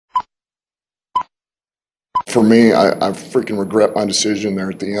for me, I freaking regret my decision there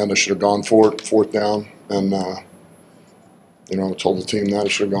at the end. I should have gone for it, fourth down, and told the team that I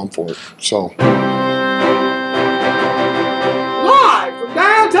should have gone for it. So. Live from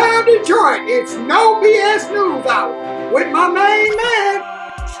downtown Detroit, it's No BS News Hour with my main man,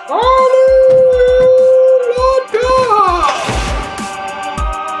 Charlie London.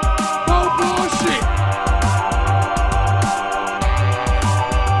 No bullshit.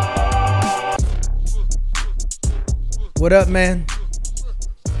 What up, man?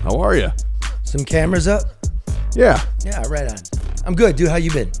 How are you? Some cameras up? Yeah. Yeah, right on. I'm good, dude. How you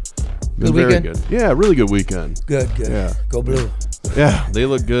been? Good very weekend? good. Yeah, really good weekend. Good. Yeah. Go Blue. Yeah, they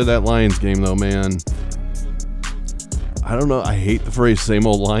look good. That Lions game, though, man. I don't know. I hate the phrase "same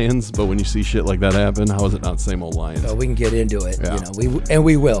old Lions," but when you see shit like that happen, how is it not same old Lions? Oh, we can get into it. Yeah.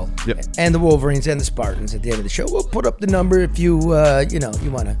 We will. Yep. And the Wolverines and the Spartans at the end of the show. We'll put up the number if you want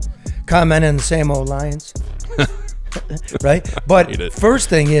to comment on the same old Lions. Right? But first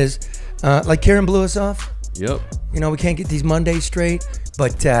thing is, like Karen blew us off. Yep. We can't get these Mondays straight,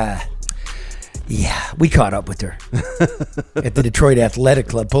 but we caught up with her at the Detroit Athletic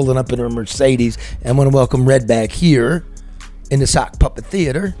Club, pulling up in her Mercedes. And I want to welcome Red back here in the Sock Puppet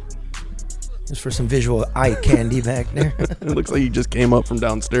Theater. Just for some visual eye candy back there. It looks like he just came up from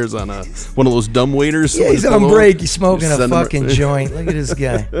downstairs on one of those dumb waiters. Yeah, he's on break. He's smoking a fucking joint. Look at this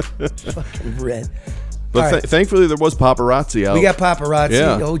guy. Fucking Red. But thankfully, there was paparazzi out. We got paparazzi.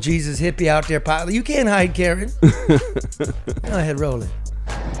 Yeah. Oh, Jesus, hippie out there. You can't hide, Karen. Go ahead, roll it.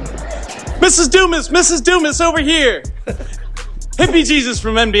 Mrs. Dumas, over here. Hippie Jesus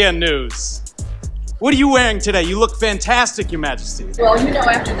from MDN News. What are you wearing today? You look fantastic, Your Majesty. Well,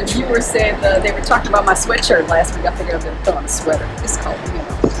 after the viewers said they were talking about my sweatshirt last week, I figured I would put on a sweater. It's cold,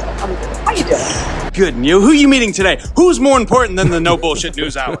 so I'm good. How you doing? Good, and you? Who are you meeting today? Who's more important than the No Bullshit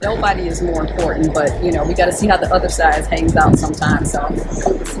News Hour? Nobody is more important, but, we got to see how the other side hangs out sometimes, so I'm going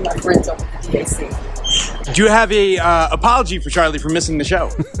to see my friends over at the DAC. Do you have a apology for Charlie for missing the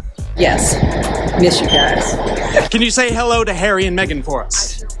show? Yes. Miss you guys. Can you say hello to Harry and Meghan for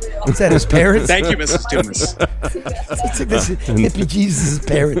us? Is that his parents? Thank you, Mrs. Dumas. It's like this hippie Jesus'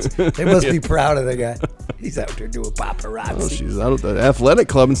 parents. They must be proud of the guy. He's out there doing paparazzi. Oh, she's out at the athletic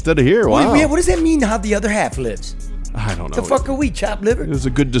club instead of here. Wow. What does that mean, how the other half lives? I don't know. The fuck are we, chopped liver? It was a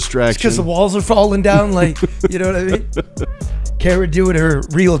good distraction. Because the walls are falling down, you know what I mean? Kara doing her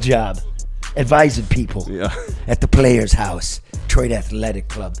real job, advising people at the Players' House, Detroit Athletic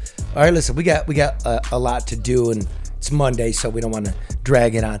Club. All right, listen, we got a lot to do, and it's Monday, so we don't want to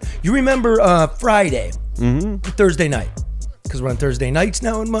drag it on. You remember Friday, Thursday night, because we're on Thursday nights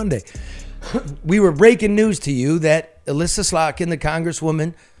now and Monday. We were breaking news to you that Alyssa Slotkin, the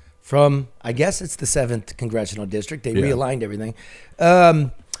congresswoman from, I guess it's the 7th Congressional District, they realigned everything.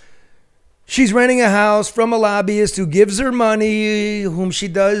 She's renting a house from a lobbyist who gives her money, whom she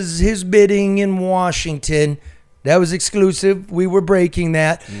does his bidding in Washington. That was exclusive. We were breaking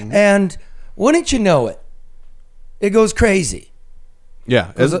that. And wouldn't you know it? It goes crazy.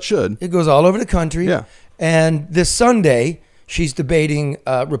 Yeah, as it should. It goes all over the country. Yeah. And this Sunday, she's debating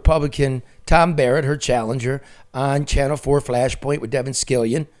Republican Tom Barrett, her challenger, on Channel 4 Flashpoint with Devin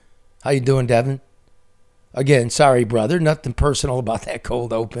Scillian. How you doing, Devin? Again, sorry, brother. Nothing personal about that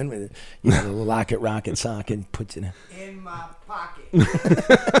cold open. With, the locket, rocket, sock, and puts it in my pocket.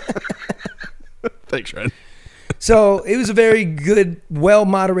 Thanks, Red. So it was a very good,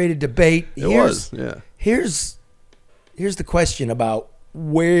 well-moderated debate. It was, yeah. Here's the question about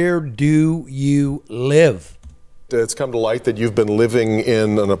where do you live? It's come to light that you've been living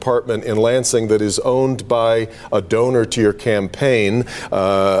in an apartment in Lansing that is owned by a donor to your campaign.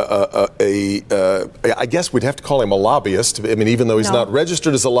 I guess we'd have to call him a lobbyist. I mean, even though he's not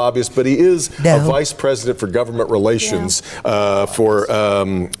registered as a lobbyist, but he is a vice president for government relations for.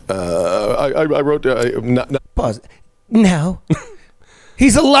 I wrote. Pause. No.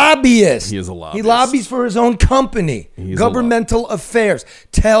 He's a lobbyist. He is a lobbyist. He lobbies for his own company. Governmental affairs.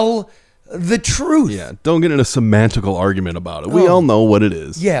 Tell the truth. Yeah, don't get in a semantical argument about it. We all know what it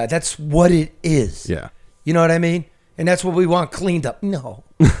is. Yeah, that's what it is. Yeah. You know what I mean? And that's what we want cleaned up. No.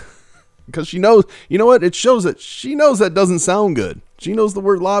 Because she knows, you know what? It shows that she knows that doesn't sound good. She knows the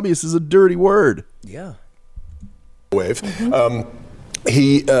word lobbyist is a dirty word. Yeah. Wave.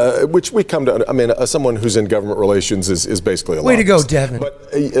 Which we come to, I mean, someone who's in government relations is basically a Way to go, lobbyist. Devin.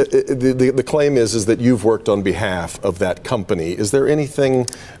 But the claim is that you've worked on behalf of that company. Is there anything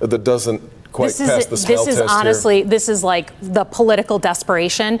that doesn't quite past the smell This is test honestly, here. this is like the political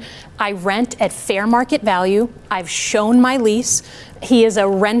desperation. I rent at fair market value. I've shown my lease. He is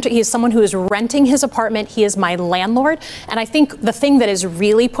someone who is renting his apartment. He is my landlord. And I think the thing that has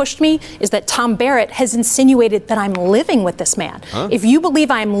really pushed me is that Tom Barrett has insinuated that I'm living with this man. Huh? If you believe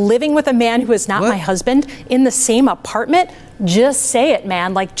I'm living with a man who is not my husband in the same apartment, just say it,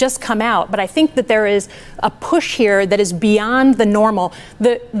 man. Like, just come out. But I think that there is a push here that is beyond the normal.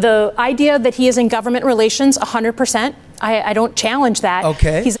 The idea that he is in government relations, 100%, I don't challenge that.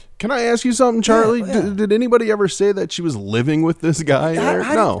 Okay. Can I ask you something, Charlie? Yeah. Did anybody ever say that she was living with this guy?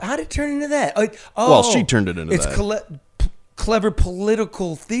 No. How did it turn into that? Well, she turned it into that. It's clever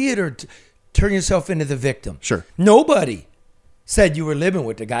political theater to turn yourself into the victim. Sure. Nobody said you were living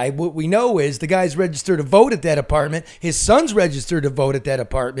with the guy. What we know is the guy's registered to vote at that apartment. His son's registered to vote at that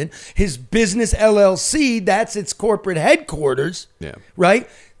apartment. His business LLC, that's its corporate headquarters. Yeah. Right?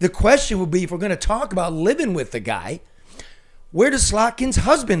 The question would be, if we're going to talk about living with the guy, where does Slotkin's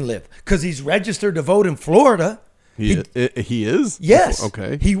husband live? Because he's registered to vote in Florida. He is? Yes.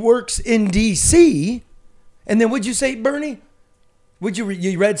 Okay. He works in D.C. And then what'd you say, Bernie?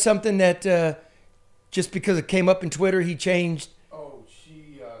 You read something that just because it came up in Twitter, he changed? Oh,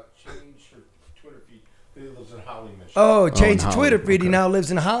 she changed her Twitter feed. He lives in Holly, Michigan. Oh, changed the Holly, Twitter feed. He okay. now lives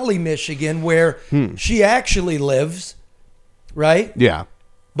in Holly, Michigan, where she actually lives, right? Yeah.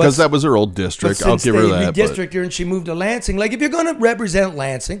 Because that was her old district. I'll give her that. Redistricted her and she moved to Lansing. Like, if you're going to represent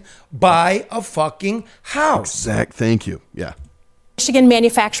Lansing, buy a fucking house. Zach, thank you. Yeah. Michigan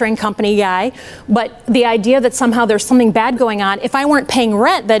manufacturing company guy, but the idea that somehow there's something bad going on, if I weren't paying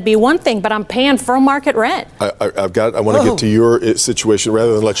rent, that'd be one thing, but I'm paying full market rent. I want to get to your situation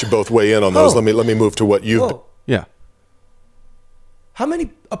rather than let you both weigh in on those. Let me move to what you've. Yeah. How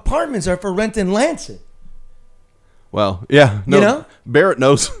many apartments are for rent in Lansing? Well, yeah. No, You know? Barrett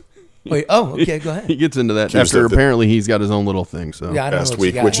knows. Wait, okay, go ahead. He gets into that Accused after of the- apparently he's got his own little thing. So Yeah, I don't know Last what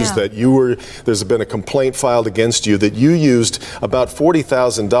week, you got. which is that there's been a complaint filed against you that you used about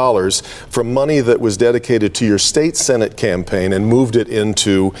 $40,000 from money that was dedicated to your state Senate campaign and moved it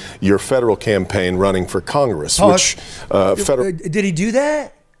into your federal campaign running for Congress, which federal. Did he do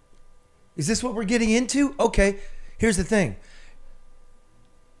that? Is this what we're getting into? Okay, here's the thing.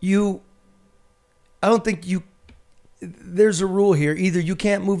 I don't think there's a rule here. Either you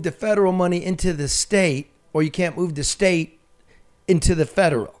can't move the federal money into the state, or you can't move the state into the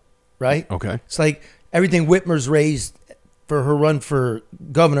federal, right? Okay. It's like everything Whitmer's raised for her run for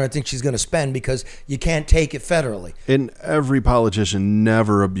governor, I think she's going to spend, because you can't take it federally. And every politician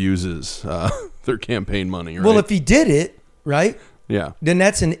never abuses their campaign money, right? Well, if he did it, right, yeah. then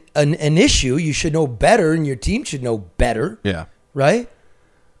that's an issue. You should know better, and your team should know better, Yeah. right?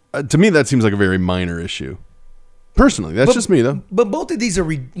 To me, that seems like a very minor issue. Personally, that's just me, though. But both of these are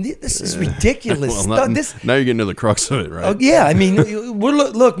this is ridiculous Well, stuff. now you're getting to the crux of it, right? Oh, yeah, I mean,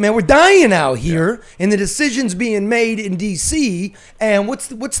 look, man, we're dying out here, and the decisions being made in D.C. And what's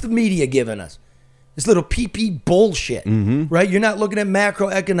the media giving us? This little PP bullshit, right? You're not looking at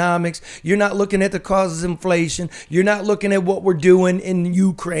macroeconomics. You're not looking at the causes of inflation. You're not looking at what we're doing in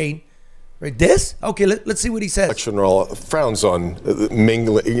Ukraine. Right, this? Okay, let's see what he says. Election law frowns on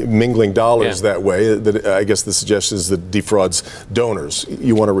mingling dollars that way. I guess the suggestion is that defrauds donors.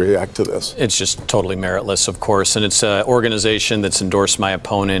 You want to react to this? It's just totally meritless, of course, and it's an organization that's endorsed my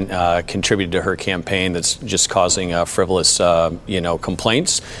opponent, contributed to her campaign, that's just causing frivolous,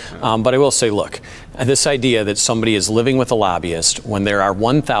 complaints. But I will say, look, this idea that somebody is living with a lobbyist when there are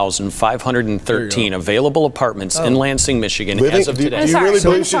 1,513 available apartments in Lansing, Michigan, as of today. Do you really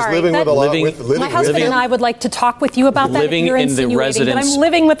believe she's living with a lobbyist? My husband and I would like to talk with you about that. Living You're in the insinuating that residence. I'm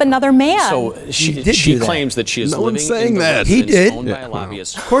living with another man. So she claims that she is No one's living in saying the that. He residence did. owned by a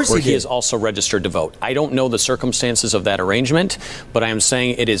lobbyist, Of course where he he did. is also registered to vote. I don't know the circumstances of that arrangement, but I am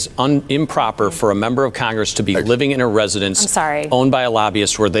saying it is improper for a member of Congress to be living in a residence owned by a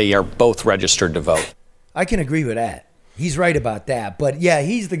lobbyist where they are both registered to vote. I can agree with that. He's right about that. But yeah,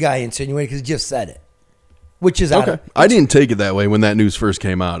 he's the guy insinuating because he just said it, which is Okay. I didn't take it that way when that news first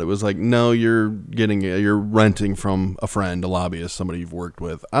came out. It was like, no, you're renting from a friend, a lobbyist, somebody you've worked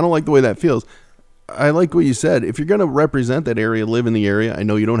with. I don't like the way that feels. I like what you said. If you're going to represent that area, live in the area, I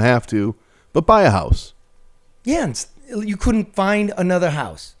know you don't have to, but buy a house. Yeah, and you couldn't find another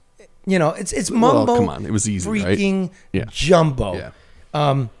house. It's mumbo. Well, come on, it was easy, freaking right? Yeah. jumbo.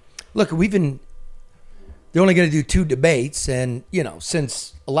 Yeah. Look, they're only going to do 2 debates, and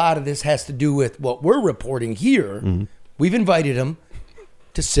since a lot of this has to do with what we're reporting here, we've invited them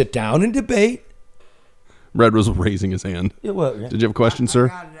to sit down and debate. Red was raising his hand. Yeah. Did you have a question, sir? I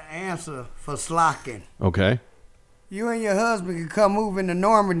got an answer for Slotkin. Okay. You and your husband can come move into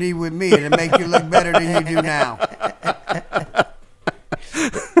Normandy with me and make you look better than you do now.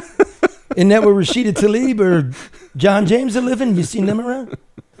 Isn't that where Rashida Tlaib or John James are living? You seen them around?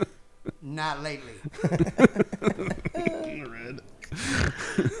 Not lately.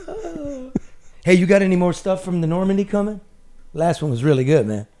 Hey, you got any more stuff from the Normandy coming? Last one was really good,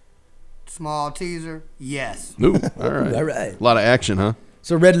 man. Small teaser, yes. Ooh, all right. All right. A lot of action, huh?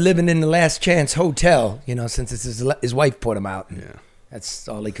 So Red living in the Last Chance Hotel, since it's his wife put him out. Yeah. That's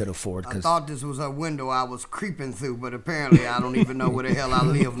all he could afford. I thought this was a window I was creeping through, but apparently I don't even know where the hell I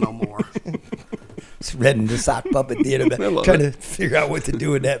live no more. It's Red in the sock puppet theater, trying to figure out what to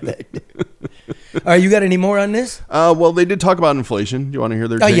do with that back there. All right, you got any more on this? Well, they did talk about inflation. You want to hear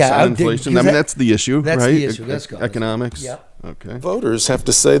their takes on inflation? I mean, that's the issue, that's right? The issue. Let's go. Economics. Yep. Okay. Voters have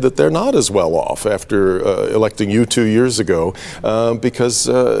to say that they're not as well off after electing you 2 years ago because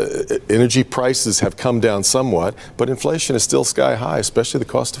energy prices have come down somewhat, but inflation is still sky high, especially the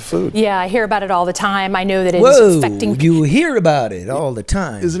cost of food. Yeah, I hear about it all the time. I know that it's affecting. You hear about it all the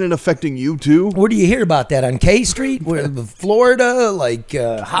time. Isn't it affecting you too? Where do you hear about that? On K Street? Where, Florida? Like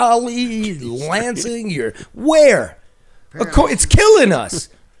Holly, Lansing? Where? It's killing us.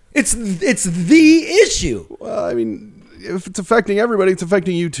 It's the issue. Well, I mean, if it's affecting everybody, it's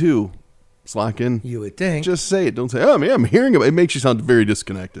affecting you too. Slockin. You would think. Just say it. Don't say, oh, man, I'm hearing about it. It makes you sound very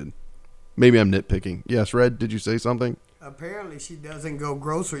disconnected. Maybe I'm nitpicking. Yes, Red, did you say something? Apparently she doesn't go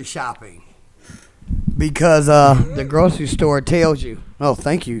grocery shopping because the grocery store tells you. Oh,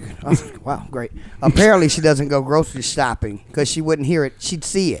 thank you. Oh, wow, great. Apparently she doesn't go grocery shopping because she wouldn't hear it. She'd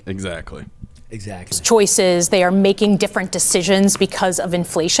see it. Exactly. Choices. They are making different decisions because of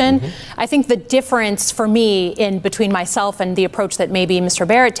inflation. Mm-hmm. I think the difference for me in between myself and the approach that maybe Mr.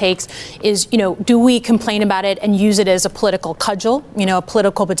 Barrett takes is, do we complain about it and use it as a political cudgel, a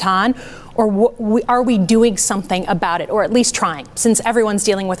political baton, or are we doing something about it, or at least trying, since everyone's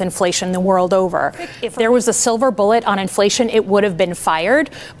dealing with inflation the world over? If there was a silver bullet on inflation, it would have been fired.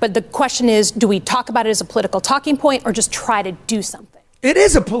 But the question is, do we talk about it as a political talking point or just try to do something? It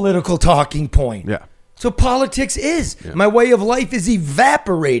is a political talking point. Yeah. So politics is. Yeah. My way of life is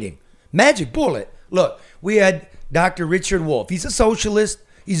evaporating. Magic bullet. Look, we had Dr. Richard Wolff. He's a socialist.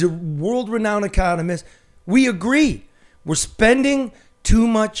 He's a world-renowned economist. We agree. We're spending too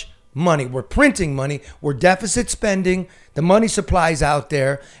much money. We're printing money. We're deficit spending. The money supply's out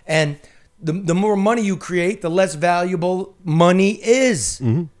there. And the more money you create, the less valuable money is.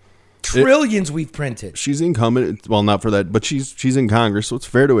 Mm-hmm. Trillions we've printed. She's incumbent. Well, not for that, but she's in Congress, so it's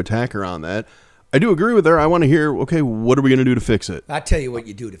fair to attack her on that. I do agree with her. I want to hear, okay, what are we going to do to fix it? I'll tell you what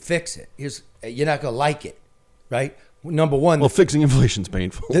you do to fix it. You're not going to like it, right? Number one. Well, fixing inflation's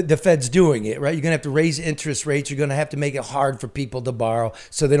painful. The Fed's doing it, right? You're going to have to raise interest rates. You're going to have to make it hard for people to borrow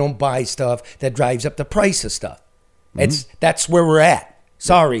so they don't buy stuff that drives up the price of stuff. Mm-hmm. That's where we're at.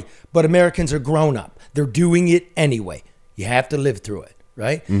 Sorry, but Americans are grown up. They're doing it anyway. You have to live through it.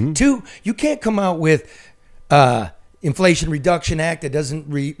 Right? Mm-hmm. Two, you can't come out with Inflation Reduction Act that doesn't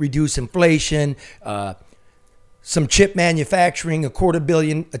reduce inflation, some chip manufacturing, $250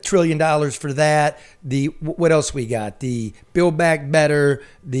 billion for that. What else we got? The Build Back Better,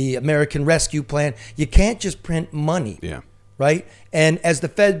 the American Rescue Plan. You can't just print money. Yeah. Right? And as the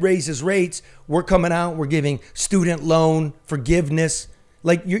Fed raises rates, we're coming out, we're giving student loan forgiveness.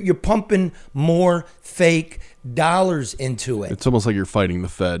 Like you're pumping more fake dollars into it. It's almost like you're fighting the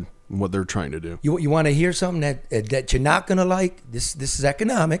Fed and what they're trying to do. You want to hear something that you're not going to like? This is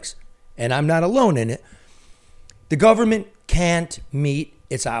economics, and I'm not alone in it. The government can't meet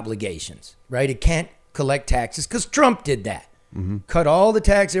its obligations, right? It can't collect taxes because Trump did that. Mm-hmm. Cut all the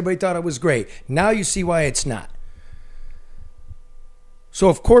tax. Everybody thought it was great. Now you see why it's not.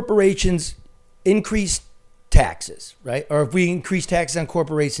 So if corporations increase taxes, right? Or if we increase taxes on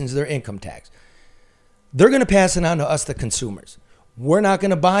corporations, their income tax, they're going to pass it on to us, the consumers. We're not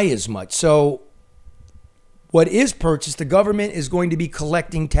going to buy as much. So what is purchased, the government is going to be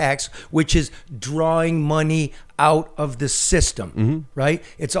collecting tax, which is drawing money out of the system, mm-hmm. right?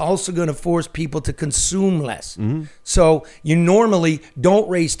 It's also going to force people to consume less. Mm-hmm. So you normally don't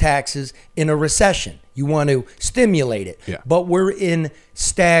raise taxes in a recession. You want to stimulate it. Yeah. But we're in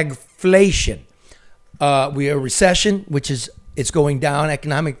stagflation. We are a recession, which is it's going down.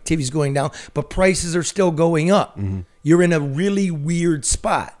 Economic activity is going down, but prices are still going up. Mm-hmm. You're in a really weird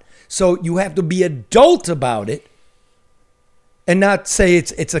spot. So you have to be adult about it and not say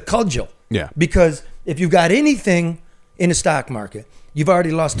it's a cudgel. Yeah. Because if you've got anything in the stock market, you've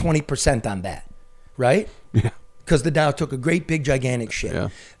already lost 20% on that, right? Yeah. because the Dow took a great big gigantic shit. Yeah.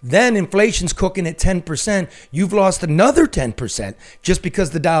 Then inflation's cooking at 10%. You've lost another 10% just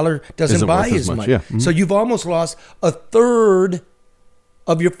because the dollar doesn't Isn't buy worth as as much, much. yeah. Mhm. So you've almost lost a third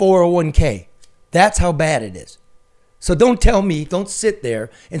of your 401k. That's how bad it is. So don't sit there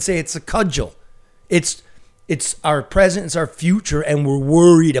and say it's a cudgel. It's our present, it's our future, and we're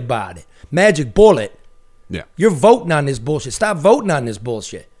worried about it. Magic bullet. Yeah. You're voting on this bullshit. Stop voting on this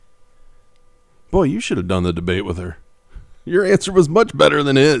bullshit. Boy, you should have done the debate with her. Your answer was much better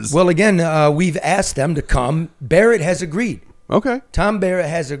than his. Well, again, we've asked them to come. Barrett has agreed. Okay. Tom Barrett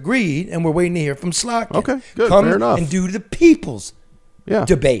has agreed, and we're waiting to hear from Slockton. Okay, good, Come fair enough. and do the people's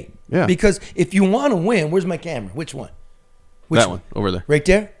debate. Yeah. Because if you want to win, where's my camera? Which one? Which that one over there. Right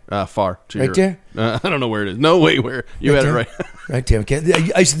there? Far. To Right your, I don't know where it is. No, wait, where? You had there? it right. Right there.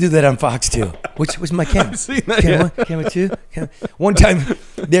 Okay. I used to do that on Fox too. Which was my camera? I've seen that, Camera, yeah. camera two. One time,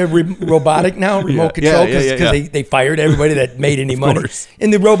 they're robotic now, remote control, because they fired everybody that made any money. course.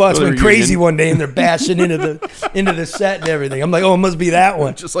 And the robots Well, went they're crazy union. one day, and they're bashing into the set and everything. I'm like, oh, it must be that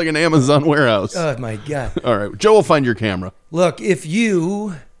one. Just like an Amazon warehouse. Oh my God. All right. Joe will find your camera. Look, if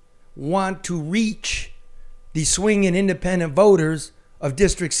you want to reach the swinging independent voters of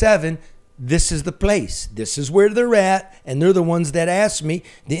District 7, this is the place. This is where they're at, and they're the ones that asked me.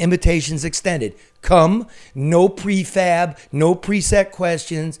 The invitation's extended. Come, no prefab, no preset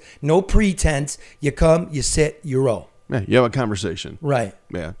questions, no pretense. You come, you sit, you roll. Yeah, you have a conversation. Right.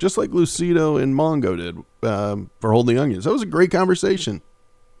 Yeah, just like Lucido and Mongo did for Holding Onions. That was a great conversation.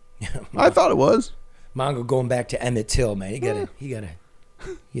 I thought it was. Mongo going back to Emmett Till, man. He gotta,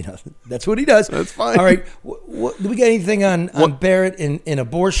 that's what he does. That's fine. All right. Do we got anything on Barrett in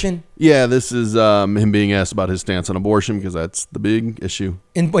abortion? Yeah, this is him being asked about his stance on abortion because that's the big issue.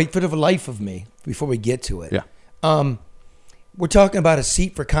 And wait, for the life of me, before we get to it. Yeah. We're talking about a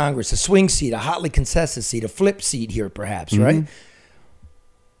seat for Congress, a swing seat, a hotly contested seat, a flip seat here perhaps, right?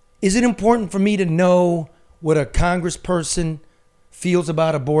 Is it important for me to know what a congressperson feels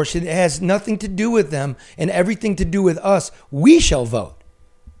about abortion? It has nothing to do with them and everything to do with us. We shall vote.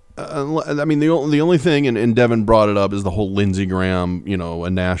 I mean, the only thing, and Devin brought it up, is the whole Lindsey Graham, a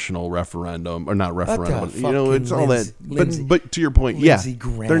national referendum, or not referendum, but, it's all that. But to your point, Lindsey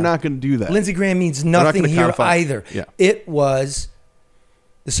Graham. They're not going to do that. Lindsey Graham means nothing here codify. either. Yeah. It was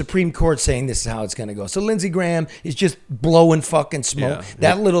the Supreme Court saying this is how it's going to go. So Lindsey Graham is just blowing fucking smoke. Yeah.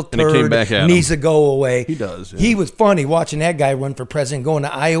 That little And it came turd back at needs him. to go away. He does. Yeah. He was funny watching that guy run for president, going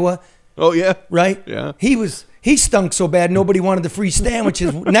to Iowa. Oh yeah. Right? Yeah. He stunk so bad nobody wanted the free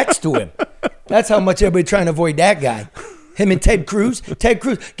sandwiches next to him. That's how much everybody trying to avoid that guy. Him and Ted Cruz. Ted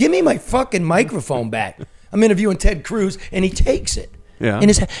Cruz, give me my fucking microphone back. I'm interviewing Ted Cruz, and he takes it. Yeah.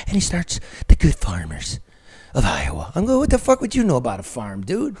 And he starts, the good farmers of Iowa. I'm going, what the fuck would you know about a farm,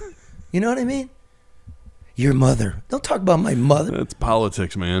 dude? You know what I mean? Your mother. Don't talk about my mother. That's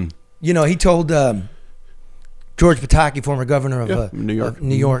politics, man. He told George Pataki, former governor of New York. of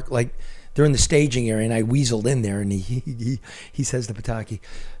New York, like they're in the staging area, and I weaseled in there, and he says to Pataki,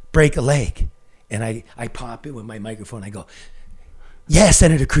 break a leg. And I pop it with my microphone. I go, yeah,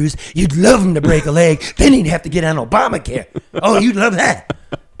 Senator Cruz, you'd love him to break a leg. Then he'd have to get on Obamacare. Oh, you'd love that.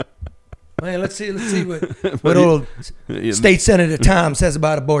 Well, let's see what old State Senator Tom says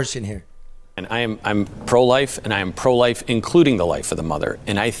about abortion here. And I'm pro-life, and I am pro-life, including the life of the mother.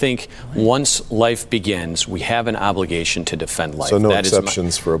 And I think once life begins, we have an obligation to defend life. So no That is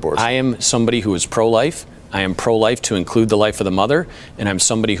exceptions for abortion. I am somebody who is pro-life. I am pro-life to include the life of the mother, and I'm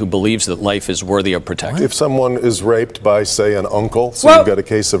somebody who believes that life is worthy of protection. If someone is raped by, say, an uncle, so Whoa. you've got a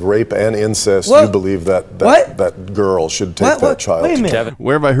case of rape and incest, Whoa. you believe that girl should take that child. Wait a minute. Devin,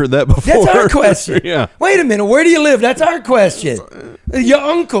 Where have I heard that before? That's our question. Yeah. Wait a minute. Where do you live? That's our question. Your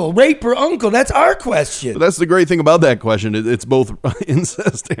uncle, raper uncle. That's our question. But that's the great thing about that question. It's both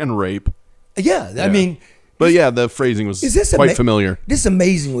incest and rape. Yeah, I mean, But yeah, the phrasing was is this quite familiar. This is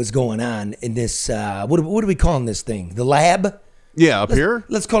amazing what's going on in this. What are we calling this thing? The lab. Yeah, up here.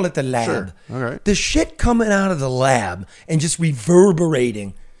 Let's call it the lab. Sure. All right. The shit coming out of the lab and just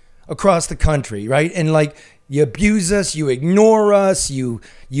reverberating across the country, right? And like you abuse us, you ignore us, you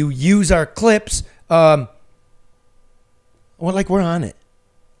use our clips. Well, like we're on it.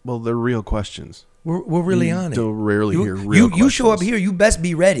 Well, they're real questions. We're really on it. Don't rarely hear real questions. You show up here, you best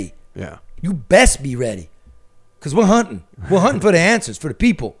be ready. Yeah. You best be ready. Because we're hunting. We're hunting for the answers, for the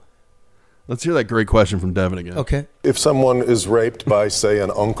people. Let's hear that great question from Devin again. Okay. If someone is raped by, say,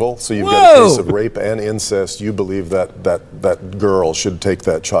 an uncle, so you've Whoa. got a case of rape and incest, you believe that girl should take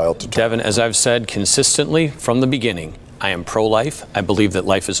that child to term. Devin, as I've said consistently from the beginning, I am pro-life. I believe that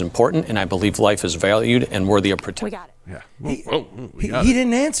life is important, and I believe life is valued and worthy of protection. We got it. Yeah. He We got it.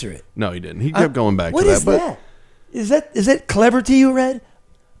 didn't answer it. No, he didn't. He kept going back What to that. is But that? Is that clever to you, Red?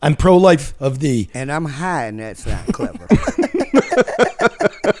 I'm pro-life of the... And I'm high, and that's not clever.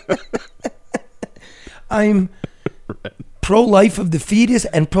 I'm pro-life of the fetus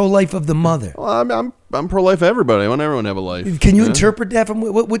and pro-life of the mother. Well, I'm pro-life everybody. I want everyone to have a life. Can you interpret that from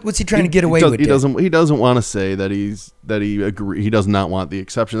what's he trying to get away with? He doesn't want to say that he does not want the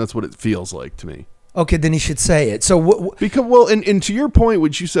exception. That's what it feels like to me. Okay, then he should say it. So and to your point,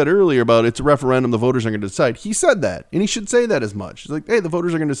 which you said earlier about it's a referendum, the voters are going to decide. He said that, and he should say that as much. He's like, hey, the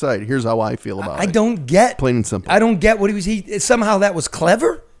voters are going to decide. Here's how I feel about it. I don't get plain and simple. I don't get what he somehow that was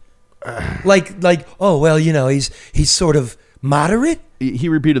clever. like oh well, he's sort of moderate. He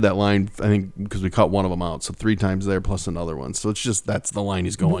repeated that line, I think, because we caught one of them out, so 3 times there plus another one. So it's just that's the line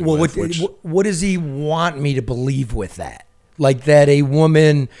he's going with. What does he want me to believe with that? Like that a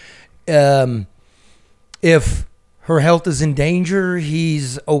woman. If her health is in danger,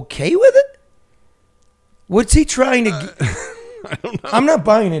 he's okay with it? What's he trying to get? I don't know. I'm not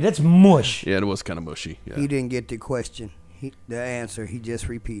buying it. That's mush. Yeah, it was kind of mushy. Yeah. He didn't get the question, the answer. He just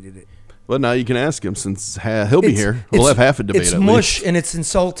repeated it. Well, now you can ask him since he'll be here. We'll have half a debate It's at mush least. and it's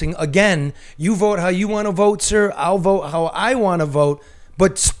insulting. Again, you vote how you want to vote, sir. I'll vote how I want to vote.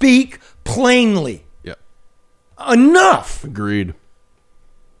 But speak plainly. Yeah. Enough. Agreed.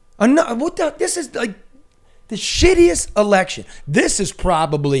 Enough. This is like the shittiest election. This is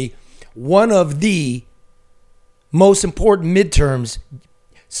probably one of the most important midterms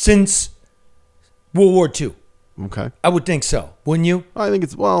since World War II. Okay. I would think so. Wouldn't you? I think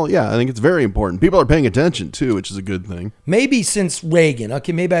it's very important. People are paying attention too, which is a good thing. Maybe since Reagan.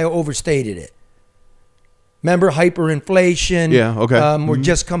 Okay, maybe I overstated it. Remember hyperinflation? Yeah, okay. We're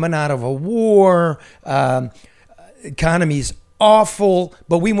just coming out of a war. Economy's awful,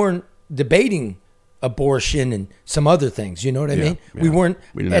 but we weren't debating abortion and some other things. You know what I mean? Yeah. We weren't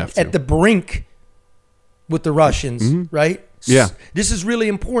at the brink with the Russians, right? Yeah. This is really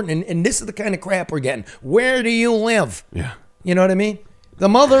important, and this is the kind of crap we're getting. Where do you live? Yeah. You know what I mean? The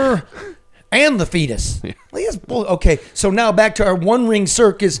mother and the fetus. Yeah. Okay, so now back to our one-ring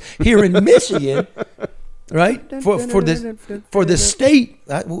circus here in Michigan, right? For the state.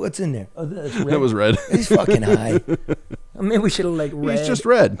 What's in there? Oh, that's red. That was red. He's fucking high. Maybe we should have like red. He's just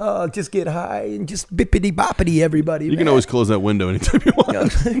red. Oh, just get high and just bippity boppity everybody. You can always close that window anytime you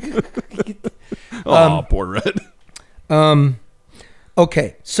want. Oh, poor red.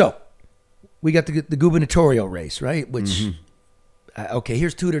 Okay, so we got the gubernatorial race, right? Which, okay,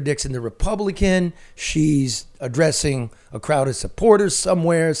 here's Tudor Dixon, the Republican. She's addressing a crowd of supporters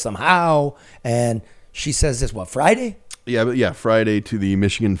somewhere, somehow, and she says this, Friday? Yeah, Friday to the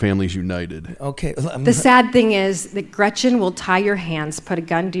Michigan Families United. Okay. The sad thing is that Gretchen will tie your hands, put a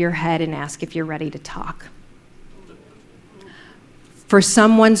gun to your head, and ask if you're ready to talk. For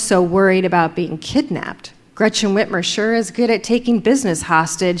someone so worried about being kidnapped, Gretchen Whitmer sure is good at taking business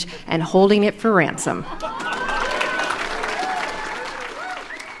hostage and holding it for ransom.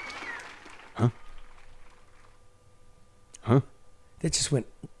 Huh? That just went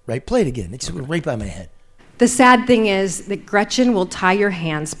right. Play it again. It just went right by my head. The sad thing is that Gretchen will tie your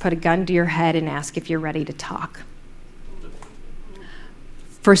hands, put a gun to your head, and ask if you're ready to talk.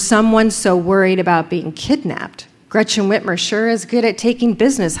 For someone so worried about being kidnapped, Gretchen Whitmer sure is good at taking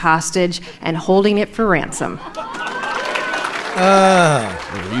business hostage and holding it for ransom.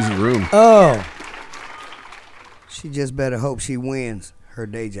 Easy room. Oh. She just better hope she wins her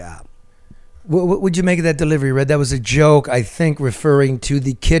day job. What would you make of that delivery, Red? That was a joke, I think, referring to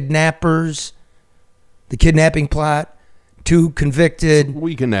the kidnappers, the kidnapping plot, 2 convicted.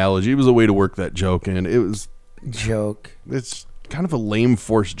 Weak analogy. It was a way to work that joke in. It was joke. It's kind of a lame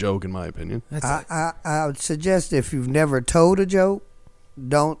forced joke, in my opinion. I would suggest if you've never told a joke,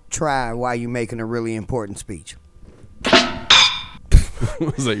 don't try while you're making a really important speech.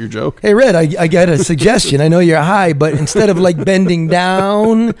 Was that your joke? Hey, Red, I got a suggestion. I know you're high, but instead of like bending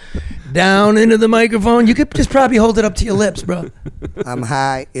down into the microphone, you could just probably hold it up to your lips, bro. I'm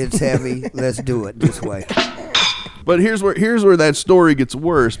high. It's heavy. Let's do it this way. But here's where that story gets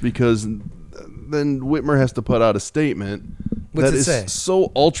worse, because then Whitmer has to put out a statement What's that it is say? so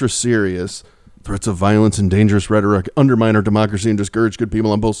ultra serious. Threats of violence and dangerous rhetoric undermine our democracy and discourage good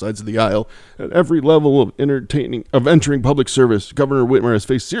people on both sides of the aisle. At every level of entering public service, Governor Whitmer has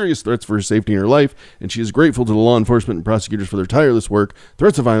faced serious threats for her safety and her life, and she is grateful to the law enforcement and prosecutors for their tireless work.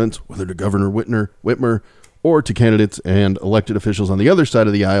 Threats of violence, whether to Governor Whitmer or to candidates and elected officials on the other side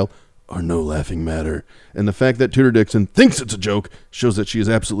of the aisle, are no laughing matter. And the fact that Tudor Dixon thinks it's a joke shows that she is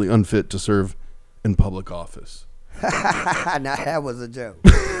absolutely unfit to serve in public office. Now that was a joke.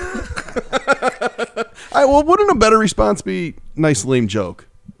 Well, wouldn't a better response be nice lame joke?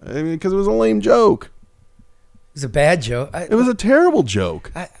 I mean, because it was a lame joke. was a bad joke. It was a terrible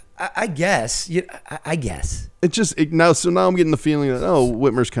joke. I guess. I guess. Now I'm getting the feeling that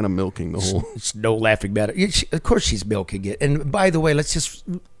Whitmer's kind of milking the whole. It's no laughing matter. Of course she's milking it. And by the way, let's just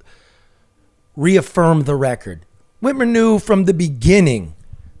reaffirm the record. Whitmer knew from the beginning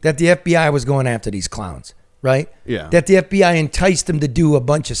that the FBI was going after these clowns, right? Yeah. That the FBI enticed them to do a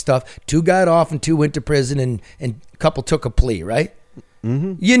bunch of stuff. 2 got off and 2 went to prison, and a couple took a plea, right?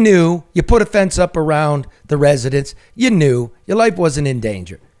 Mm-hmm. You knew. You put a fence up around the residence. You knew. Your life wasn't in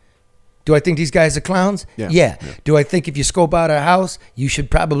danger. Do I think these guys are clowns? Yeah. Do I think if you scope out a house, you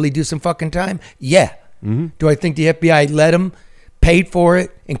should probably do some fucking time? Yeah. Mm-hmm. Do I think the FBI let them, paid for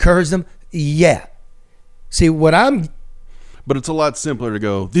it, encouraged them? Yeah. See, But it's a lot simpler to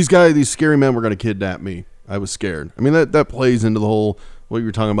go, these scary men were going to kidnap me. I was scared. I mean, that plays into the whole, what you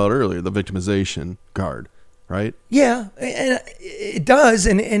were talking about earlier, the victimization card, right? Yeah, and it does,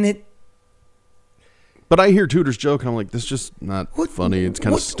 and it... But I hear Tudor's joke, and I'm like, this is just not funny. It's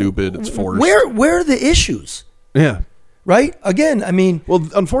kind of stupid. It's forced. Where are the issues? Yeah. Right? Again, I mean... Well,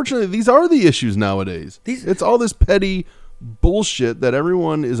 unfortunately, these are the issues nowadays. It's all this petty bullshit that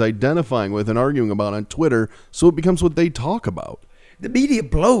everyone is identifying with and arguing about on Twitter, so it becomes what they talk about. The media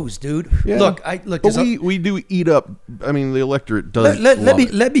blows, dude. Yeah. Look. But we do eat up. I mean, the electorate does.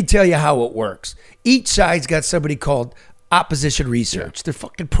 Let me tell you how it works. Each side's got somebody called opposition research. Yeah. They're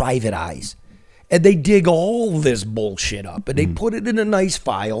fucking private eyes. And they dig all this bullshit up, and they put it in a nice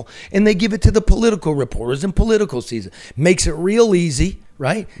file, and they give it to the political reporters in political season. Makes it real easy,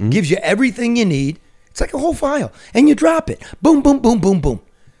 right? Gives you everything you need. It's like a whole file. And you drop it. Boom, boom, boom, boom, boom.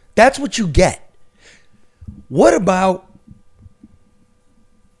 That's what you get. What about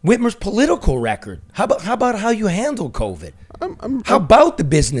Whitmer's political record? How about how you handle COVID? How about the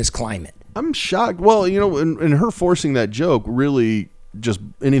business climate? I'm shocked. Well, in her forcing that joke, really just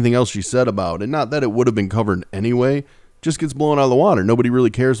anything else she said about it, not that it would have been covered anyway, just gets blown out of the water. Nobody really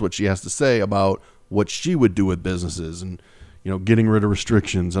cares what she has to say about what she would do with businesses and, getting rid of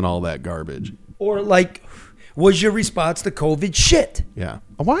restrictions and all that garbage. Or was your response to COVID shit? Yeah.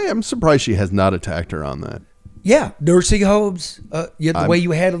 Why? I'm surprised she has not attacked her on that. Yeah. Nursing homes, the way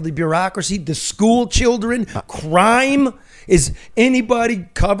you handle the bureaucracy, the school children, crime. Is anybody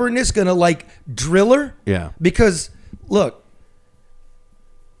covering this going to drill her? Yeah. Because, look,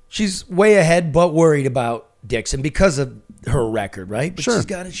 she's way ahead but worried about Dixon because of her record, right? But she's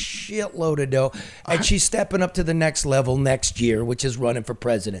got a shitload of dough. And she's stepping up to the next level next year, which is running for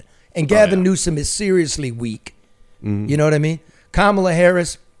president. And Gavin Newsom is seriously weak. Mm-hmm. You know what I mean? Kamala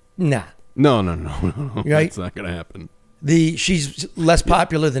Harris, nah. No. Right? That's not going to happen. She's less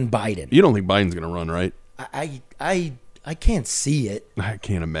popular than Biden. You don't think Biden's going to run, right? I can't see it. I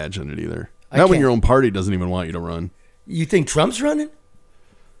can't imagine it either. Not when your own party doesn't even want you to run. You think Trump's running?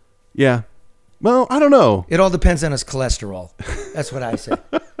 Yeah. Well, I don't know. It all depends on his cholesterol. That's what I say.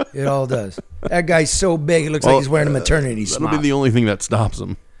 It all does. That guy's so big, it looks like he's wearing a maternity smock. That'll be the only thing that stops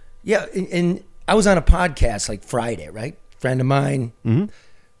him. Yeah, and I was on a podcast Friday, right? Friend of mine,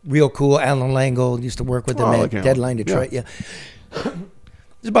 real cool, Alan Langle, used to work with him at Deadline Detroit. Yeah.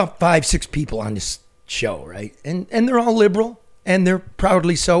 There's about 5-6 people on this show, right? And they're all liberal, and they're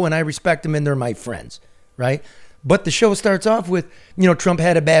proudly so, and I respect them, and they're my friends, right? But the show starts off with, Trump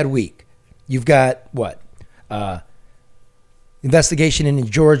had a bad week. You've got investigation in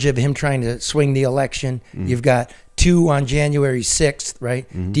Georgia of him trying to swing the election. You've got 2 on January 6th, right?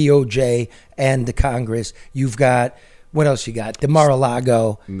 DOJ and the Congress. You've got, what else you got? The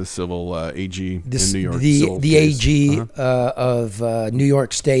Mar-a-Lago. And the civil AG in New York. The AG of New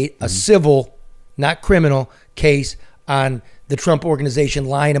York State. A civil, not criminal, case on the Trump organization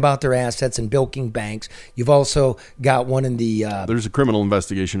lying about their assets and bilking banks. You've also got one in the... there's a criminal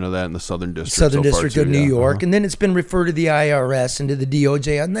investigation of that in the Southern District. Of New York. And then it's been referred to the IRS and to the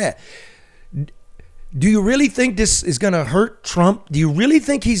DOJ on that. Do you really think this is going to hurt Trump? Do you really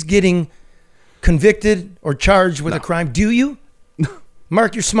think he's getting convicted or charged with a crime? Do you?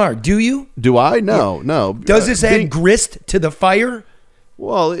 Mark, you're smart. Do you? Do I? No. Does this add grist to the fire?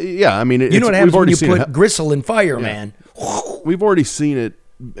 Well, yeah. I mean, you know what happens when you put gristle in fire, man. We've already seen it.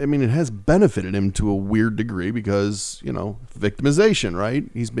 I mean, it has benefited him to a weird degree because, victimization, right?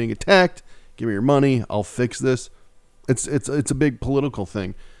 He's being attacked. Give me your money. I'll fix this. It's a big political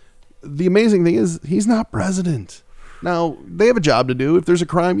thing. The amazing thing is he's not president. Now, they have a job to do. If there's a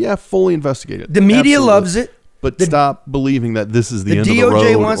crime, fully investigate it. The media loves it. But stop believing that this is the end of the road. The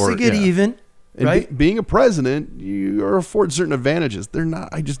DOJ wants to get even. And right? Being a president, you are afforded certain advantages. They're not.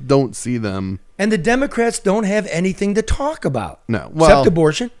 I just don't see them. And the Democrats don't have anything to talk about. No, except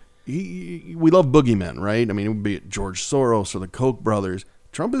abortion. We love boogeymen, right? I mean, it would be George Soros or the Koch brothers.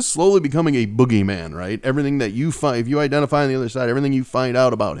 Trump is slowly becoming a boogeyman, right? Everything that you find, if you identify on the other side, everything you find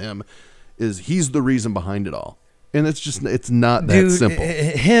out about him is he's the reason behind it all. And it's not that simple.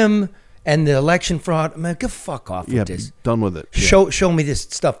 Him and the election fraud, man, get fuck off with this. Done with it. Yeah. Show me this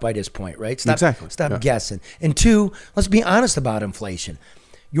stuff by this point, right? Stop Yeah. guessing. And two, let's be honest about inflation.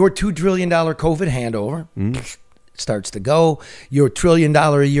 Your $2 trillion COVID handover starts to go. Your $1 trillion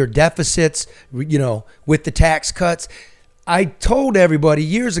a year deficits, with the tax cuts. I told everybody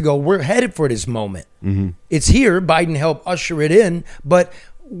years ago, we're headed for this moment. It's here. Biden helped usher it in, but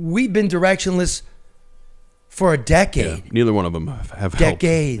we've been directionless for a decade. Yeah. Neither one of them have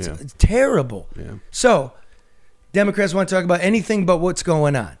decades. Helped. Yeah. It's terrible. Yeah. So, Democrats want to talk about anything but what's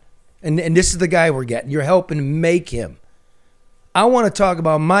going on. And this is the guy we're getting. You're helping make him. I want to talk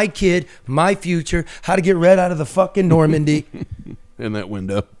about my kid, my future, how to get red out of the fucking Normandy. In that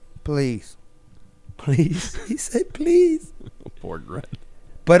window. Please. Please. He said, please. Poor Red.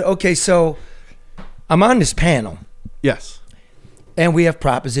 But, okay, so I'm on this panel. Yes. And we have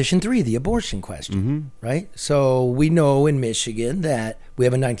Proposition 3, the abortion question, right? So we know in Michigan that we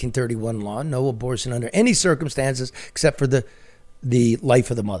have a 1931 law, no abortion under any circumstances except for the life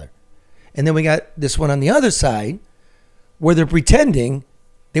of the mother. And then we got this one on the other side where they're pretending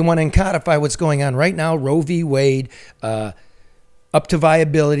they want to codify what's going on right now, Roe v. Wade, up to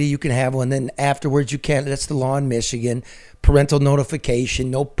viability, you can have one. Then afterwards, you can't. That's the law in Michigan. Parental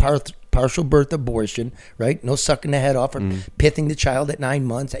notification, no partial birth abortion, right? No sucking the head off or pithing the child at 9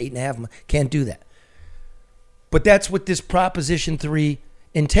 months, 8.5 months. Can't do that. But that's what this Proposition 3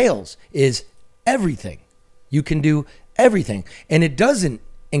 entails, is everything. You can do everything. And it doesn't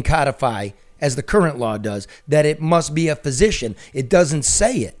encodify, as the current law does, that it must be a physician. It doesn't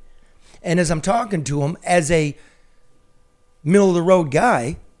say it. And as I'm talking to him, as a middle-of-the-road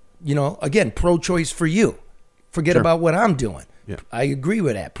guy, again, pro-choice for you. Forget about what I'm doing. Yeah. I agree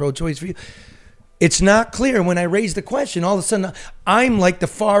with that. Pro-choice for you. It's not clear. When I raise the question, all of a sudden, I'm like the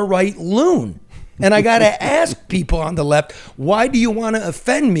far-right loon. And I got to ask people on the left, why do you want to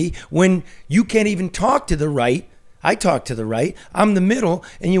offend me when you can't even talk to the right? I talk to the right. I'm the middle,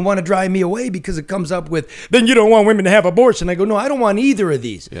 and you want to drive me away because it comes up with, then you don't want women to have abortion. I go, no, I don't want either of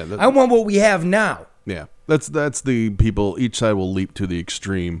these. Yeah, I want what we have now. Yeah, that's the people. Each side will leap to the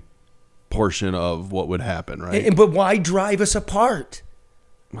extreme portion of what would happen, right? But why drive us apart?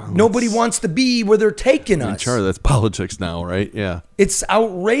 Well, nobody wants to be where they're taking us. Sure, that's politics now, right? Yeah, it's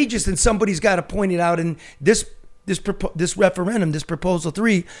outrageous, and somebody's got to point it out. And this referendum, this Proposal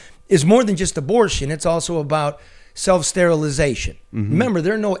 3, is more than just abortion. It's also about self-sterilization. Remember,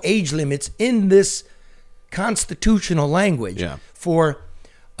 there are no age limits in this constitutional language for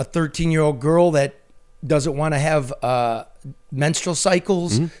a 13-year-old girl that doesn't want to have menstrual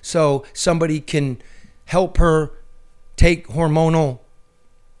cycles, so somebody can help her take hormonal,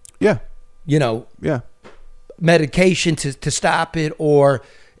 medication to stop it, or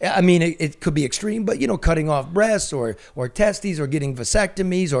it could be extreme, but cutting off breasts or testes or getting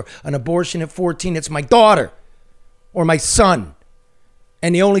vasectomies or an abortion at 14. It's my daughter or my son,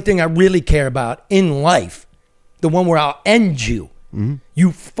 and the only thing I really care about in life, the one where I'll end you.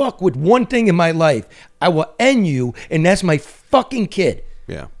 You fuck with one thing in my life, I will end you, and that's my fucking kid.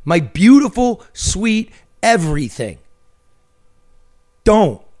 Yeah. My beautiful, sweet everything.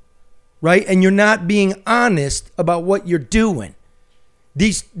 Don't. Right? And you're not being honest about what you're doing.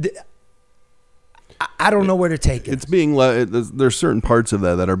 I don't know where to take it. It's being there's certain parts of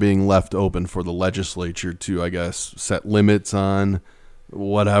that are being left open for the legislature to, I guess, set limits on,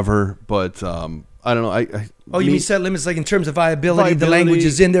 whatever. But I don't know. You mean set limits like in terms of viability? The language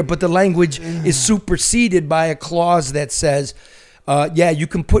is in there, but the language is superseded by a clause that says, you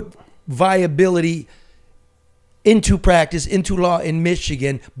can put viability into practice, into law in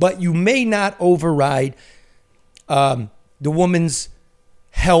Michigan, but you may not override the woman's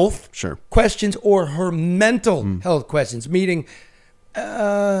health questions or her mental health questions. Meaning,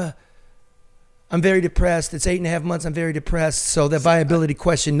 I'm very depressed. It's 8.5 months. I'm very depressed. So the viability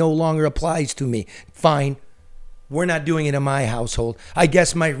question no longer applies to me. Fine. We're not doing it in my household. I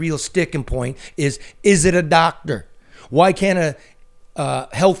guess my real sticking point is it a doctor? Why can't a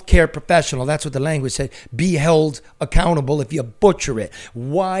healthcare professional, that's what the language said, be held accountable if you butcher it?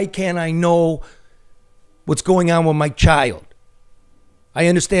 Why can't I know what's going on with my child? I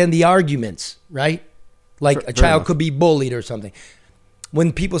understand the arguments, right? Like a child could be bullied or something.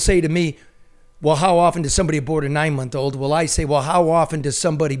 When people say to me, well, how often does somebody abort a 9-month-old? Well, I say, well, how often does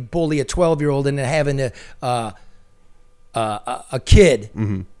somebody bully a 12-year-old and then having a kid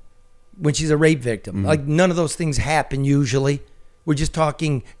when she's a rape victim? Like, none of those things happen usually. We're just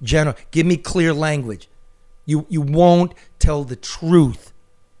talking general. Give me clear language. You won't tell the truth.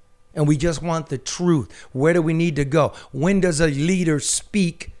 And we just want the truth. Where do we need to go? When does a leader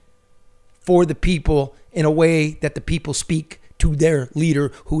speak for the people in a way that the people speak to their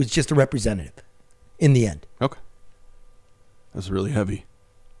leader, who is just a representative in the end? Okay. That's really heavy.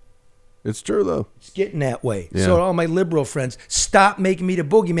 It's true, though. It's getting that way. Yeah. So all my liberal friends, stop making me the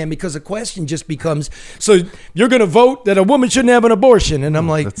boogeyman, because the question just becomes, so you're going to vote that a woman shouldn't have an abortion? And I'm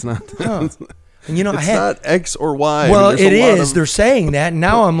like, That's not. huh. And you know, It's not X or Y. Well, I mean, it is. of, They're saying that. And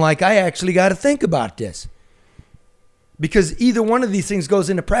now I'm like, I actually got to think about this. Because either one of these things goes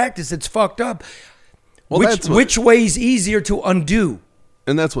into practice, it's fucked up. Well, which way is easier to undo?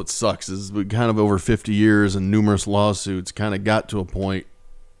 And that's what sucks, is we kind of over 50 years and numerous lawsuits kind of got to a point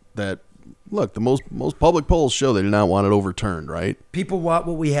that, look, the most public polls show they did not want it overturned, right? People want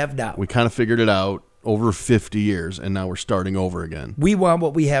what we have now. We kind of figured it out over 50 years, and now we're starting over again. We want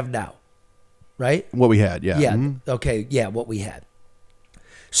what we have now, right? What we had, yeah. Yeah, Mhm. okay, yeah, what we had.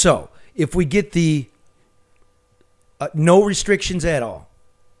 So if we get the no restrictions at all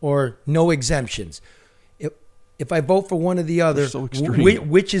or no exemptions, if I vote for one or the other, so extreme.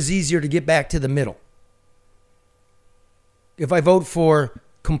 which is easier to get back to the middle? If I vote for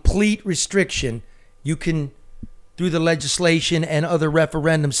complete restriction, you can, through the legislation and other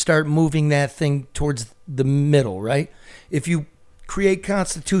referendums, start moving that thing towards the middle, right? If you create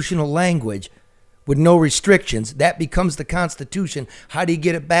constitutional language with no restrictions, that becomes the Constitution. How do you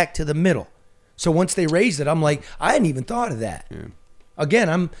get it back to the middle? So once they raised it, I'm like, I hadn't even thought of that. Yeah. Again,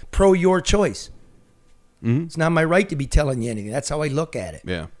 I'm pro your choice. Mm-hmm. It's not my right to be telling you anything. That's how I look at it.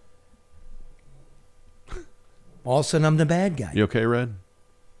 Yeah. All of a sudden, I'm the bad guy. You okay, Red?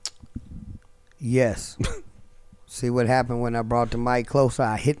 Yes. See what happened when I brought the mic closer?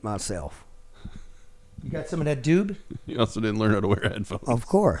 I hit myself. You got some of that doob? You also didn't learn how to wear headphones. Of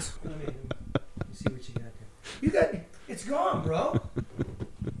course. Let me see what you got there. You got it's gone, bro.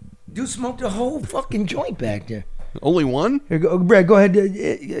 Dude smoked a whole fucking joint back there. Only one? Here, Brad, go ahead.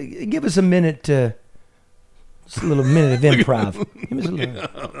 Give us a minute. Just a little minute of improv. Give us a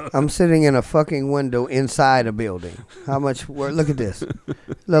little. I'm sitting in a fucking window inside a building. How much work? Look at this.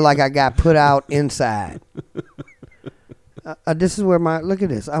 Look like I got put out inside. This is where look at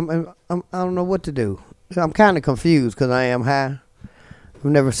this. I don't know what to do. I'm kind of confused because I am high. I've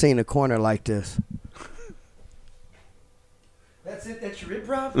never seen a corner like this. That's it? That's your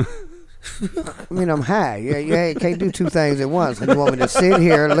improv? I mean, I'm high. You can't do two things at once. You want me to sit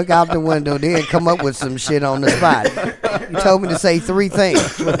here, look out the window, then come up with some shit on the spot. You told me to say three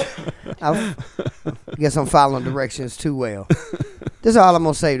things. I guess I'm following directions too well. This is all I'm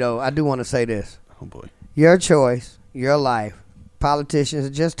going to say, though. I do want to say this. Oh, boy. Your choice, your life. Politicians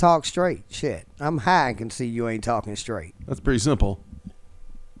just talk straight. Shit. I'm high and can see you ain't talking straight. That's pretty simple.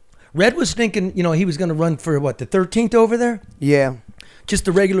 Red was thinking, he was going to run for, the 13th over there? Yeah. Just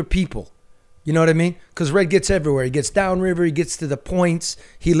the regular people. You know what I mean? Because Red gets everywhere. He gets downriver. He gets to the points.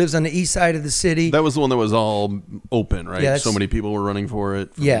 He lives on the east side of the city. That was the one that was all open, right? Yeah, so many people were running for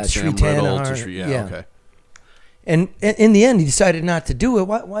it. Yeah, Sam Sri Riddle Tanner, to Sri. Yeah, okay. And in the end, he decided not to do it.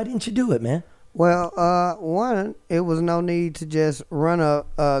 Why didn't you do it, man? Well, one, it was no need to just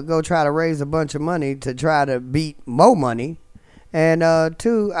go try to raise a bunch of money to try to beat more money. And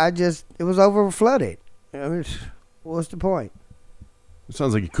two, it was over flooded. I mean, what's the point? It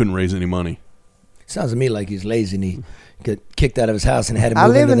sounds like he couldn't raise any money. Sounds to me like he's lazy and he got kicked out of his house and had to move I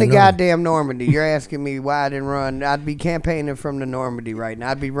live into in the Normandy. goddamn Normandy. You're asking me why I didn't run. I'd be campaigning from the Normandy right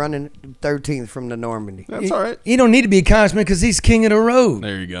now. I'd be running 13th from the Normandy. That's all right. You don't need to be a congressman because he's king of the road.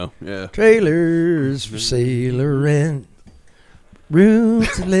 There you go. Yeah. Trailers for sailor rent.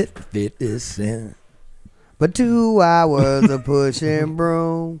 Rooms to let fit this in. But 2 hours of pushing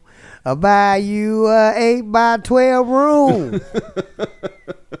broom. I'll buy you a 8x12 room.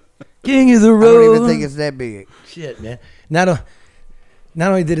 King of the road. I don't even think it's that big. Shit, man. Not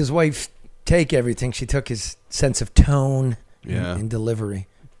only did his wife take everything, she took his sense of tone and delivery.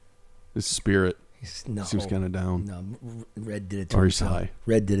 His spirit. No. Seems kind of down. No, Red did it to Or he's himself. high.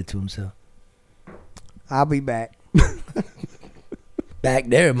 Red did it to himself. I'll be back. Back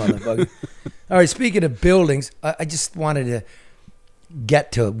there, motherfucker. All right, speaking of buildings, I just wanted to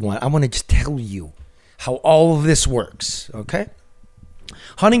get to one. I want to just tell you how all of this works, okay?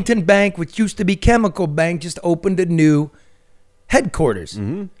 Huntington Bank, which used to be Chemical Bank, just opened a new headquarters.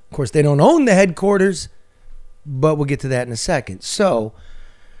 Mm-hmm. Of course, they don't own the headquarters, but we'll get to that in a second. So,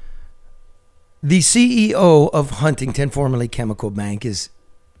 the CEO of Huntington, formerly Chemical Bank, is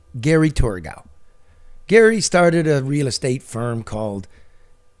Gary Torgow. Gary started a real estate firm called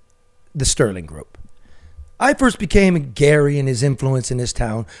the Sterling Group. I first became Gary and his influence in this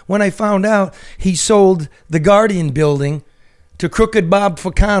town when I found out he sold the Guardian building to Crooked Bob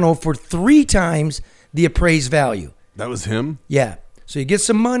Ficano for 3 times the appraised value. That was him? Yeah. So you get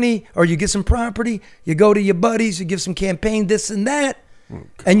some money or you get some property, you go to your buddies, you give some campaign, this and that,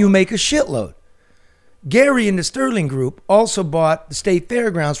 and you make a shitload. Gary and the Sterling Group also bought the state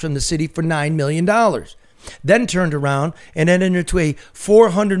fairgrounds from the city for $9 million. Then turned around and entered into a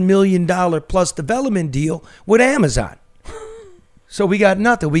 $400 million plus development deal with Amazon. So we got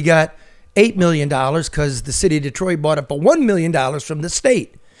nothing. We got $8 million because the city of Detroit bought it for $1 million from the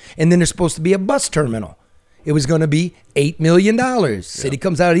state. And then there's supposed to be a bus terminal. It was going to be $8 million. City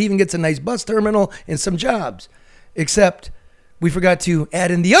comes out, he even gets a nice bus terminal and some jobs. Except we forgot to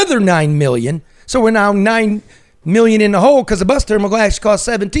add in the other $9 million. So we're now $9 million in the hole because the bus terminal actually cost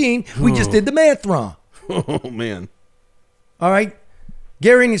 $17. We just did the math wrong. Oh, man. All right.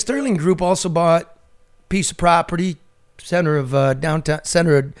 Gary and the Sterling Group also bought a piece of property, center of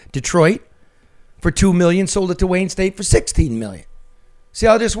Detroit, for $2 million. Sold it to Wayne State for $16 million. See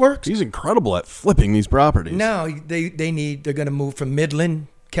how this works? He's incredible at flipping these properties. Now they're going to move from Midland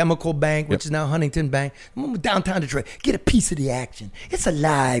Chemical Bank, which is now Huntington Bank, downtown Detroit. Get a piece of the action. It's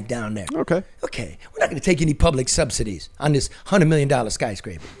alive down there. Okay. We're not going to take any public subsidies on this $100 million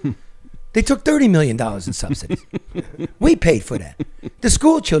skyscraper. They took $30 million in subsidies. We paid for that. The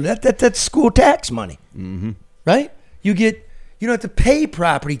school children, that's school tax money, right? You don't have to pay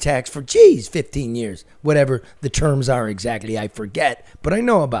property tax for, 15 years, whatever the terms are exactly. I forget, but I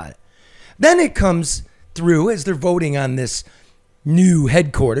know about it. Then it comes through as they're voting on this new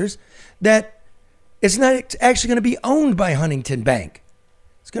headquarters that it's not actually going to be owned by Huntington Bank.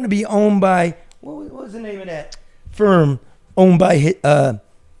 It's going to be owned by, what was the name of that firm owned by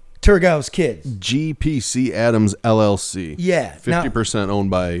Turgau's kids? GPC Adams LLC. Yeah. 50%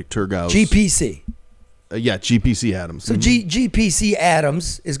 owned by Turgau's. GPC. GPC Adams. So GPC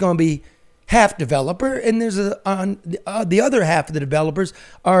Adams is going to be half developer, and there's the other half of the developers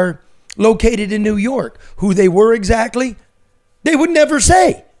are located in New York. Who they were exactly, they would never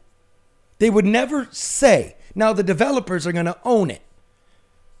say. Now the developers are going to own it.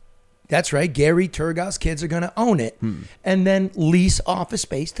 That's right. Gary Turgau's kids are going to own it and then lease office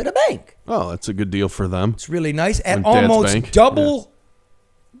space to the bank. Oh, that's a good deal for them. It's really nice. At And Dad's almost bank. double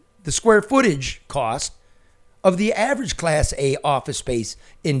the square footage cost of the average Class A office space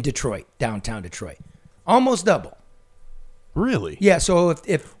in Detroit, downtown Detroit. Almost double. Really? Yeah, so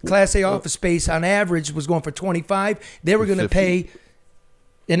if Class A office space on average was going for 25, they were going to 50. pay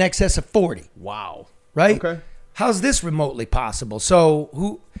in excess of 40. Wow. Right? Okay. How's this remotely possible?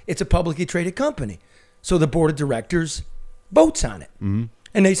 So it's a publicly traded company. So the board of directors votes on it. Mm-hmm.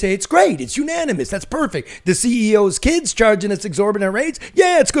 And they say, it's great. It's unanimous. That's perfect. The CEO's kids charging us exorbitant rates.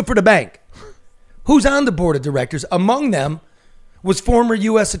 Yeah, it's good for the bank. Who's on the board of directors? Among them was former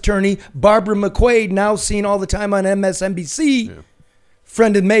U.S. Attorney Barbara McQuaid, now seen all the time on MSNBC. Yeah.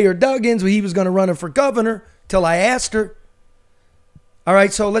 Friend of Mayor Duggins, he was going to run her for governor till I asked her. All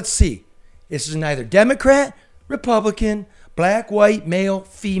right, so let's see. This is neither Democrat, Republican, black, white, male,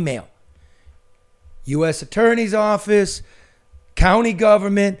 female. U.S. Attorney's Office, county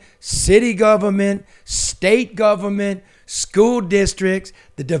government, city government, state government, school districts,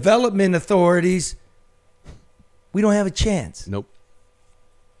 the development authorities. We don't have a chance. Nope.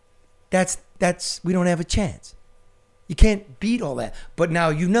 We don't have a chance. You can't beat all that. But now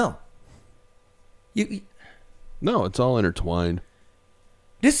you know. No, it's all intertwined.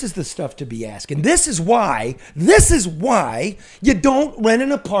 This is the stuff to be asking. This is why you don't rent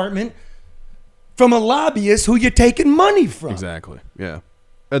an apartment from a lobbyist who you're taking money from. Exactly. Yeah.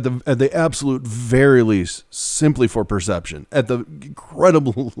 At the absolute very least, simply for perception. At the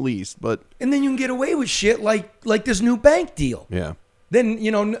incredible least, but and then you can get away with shit like this new bank deal. Yeah. Then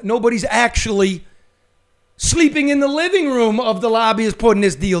nobody's actually sleeping in the living room of the lobbyist putting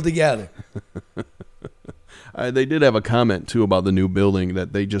this deal together. They did have a comment too about the new building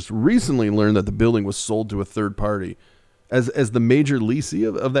that they just recently learned that the building was sold to a third party. As the major leasee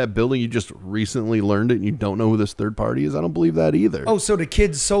of that building, you just recently learned it and you don't know who this third party is? I don't believe that either. Oh, so the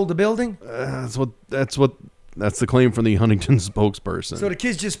kids sold the building? That's the claim from the Huntington spokesperson. So the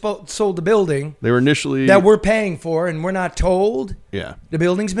kids just sold the building. They were initially... that we're paying for and we're not told yeah. the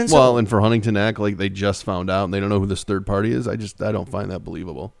building's been sold. Well, and for Huntington to act like they just found out and they don't know who this third party is, I don't find that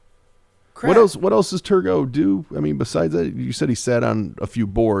believable. Crap. What else does Turgo do? I mean, besides that, you said he sat on a few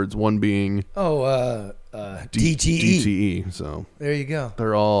boards, one being... DTE. DTE. So there you go.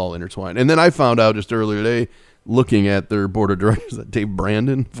 They're all intertwined. And then I found out just earlier today, looking at their board of directors, that Dave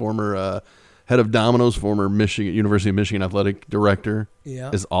Brandon, former head of Domino's, former University of Michigan athletic director,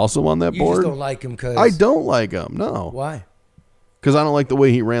 is also on that board. You just don't like him because... I don't like him, no. Why? Because I don't like the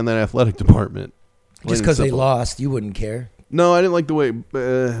way he ran that athletic department. Just because they lost, you wouldn't care. No, I didn't like the way.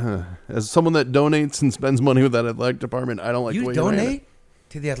 As someone that donates and spends money with that athletic department, I don't like the way You he ran it. donate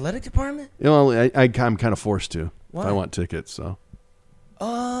to the athletic department? You know, I'm kind of forced to. Why? If I want tickets, so.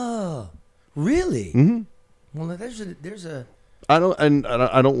 Oh, really? Mm-hmm. Well, there's a. I don't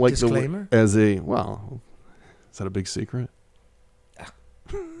like disclaimer? Is that a big secret?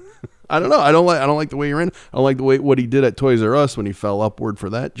 I don't know. I don't like the way he ran. I don't like the way what he did at Toys R Us when he fell upward for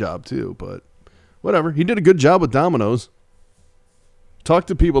that job too. But whatever, he did a good job with Domino's. Talk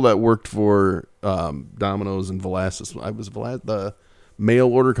to people that worked for Domino's and Velasquez. The mail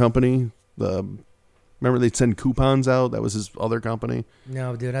order company. Remember they'd send coupons out. That was his other company.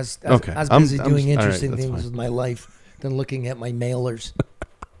 No, dude, I was Okay. busy doing interesting right, things fine. with my life than looking at my mailers.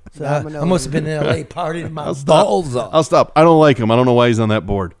 So I must have been in L.A. partying my balls off. I'll stop. I don't like him. I don't know why he's on that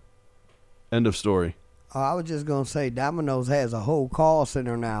board. End of story. I was just going to say, Domino's has a whole call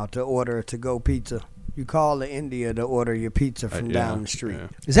center now to order to-go pizza. You call to India to order your pizza from down the street. Yeah.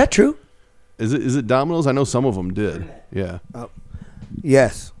 Is that true? Is it Domino's? I know some of them did. Yeah.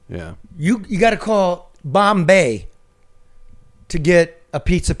 Yes. Yeah. You got to call Bombay to get a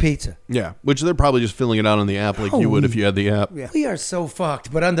pizza. Yeah. Which they're probably just filling it out on the app like you would if you had the app. Yeah. We are so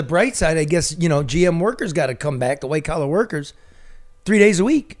fucked. But on the bright side, I guess, GM workers got to come back, the white collar workers, 3 days a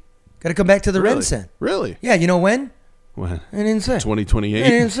week. Got to come back to the Really? rent cent. Really? Yeah, you know when? When? I didn't say. 2028? I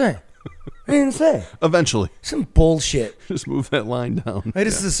didn't say. Eventually. Some bullshit. Just move that line down. Right,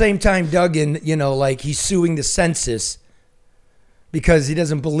 this is the same time Duggan, he's suing the census because he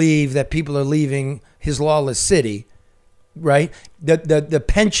doesn't believe that people are leaving his lawless city, right? The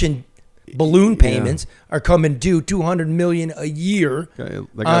pension balloon payments are coming due $200 million a year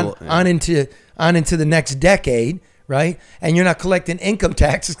on into the next decade, right? And you're not collecting income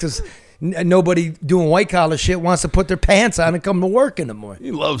taxes because nobody doing white collar shit wants to put their pants on and come to work in the morning.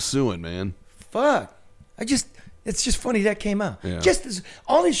 He loves suing, man. Fuck. It's just funny that came out. Yeah.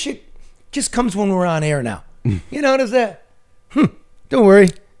 All this shit just comes when we're on air now. You notice that? Don't worry.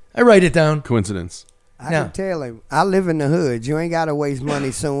 I write it down. Coincidence. I can tell him, I live in the hood. You ain't got to waste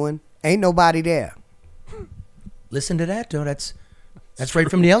money suing. Ain't nobody there. Listen to that, though. That's right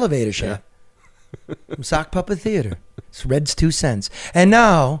from the elevator shaft. From Sock Puppet Theater. It's Red's 2 cents. And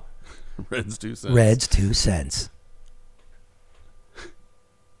now... Red's 2 cents. Red's 2 cents.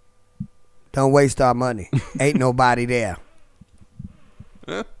 Don't waste our money. Ain't nobody there.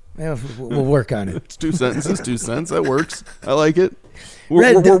 Yeah, we'll work on it. It's 2 sentences, 2 cents. That works. I like it. We're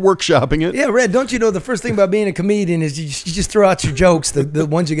Red, workshopping it. Yeah, Red, don't you know the first thing about being a comedian is you just throw out your jokes, the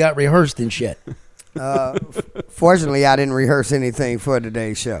ones you got rehearsed and shit. Fortunately, I didn't rehearse anything for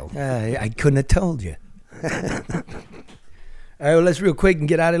today's show. I couldn't have told you. All right, well, let's real quick and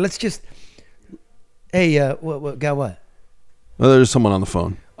get out of it. Let's just... Hey, what got what? Well, there's someone on the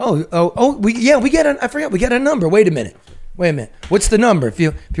phone. We got I forgot, we got a number. Wait a minute. What's the number? If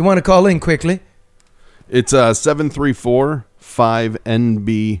you want to call in quickly. It's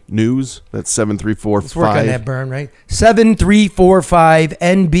 734-5NB News. That's 734-5. Let's work on that burn, right? 7345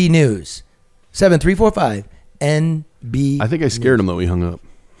 NB News. 7345 NB. I think I scared him though. He hung up.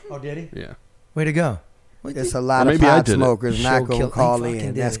 Oh, did he? Yeah. Way to go. There's a lot Or of maybe I pot did it. smokers not Show going to kill- call I fucking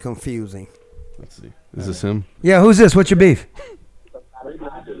in. did That's it. confusing. Let's see. Is this him? Yeah, who's this? What's your beef?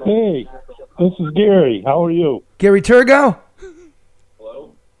 Hey, this is Gary. How are you? Gary Turgo?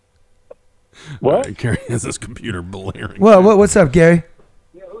 What? Right, Gary has his computer blaring. Well, what's up, Gary?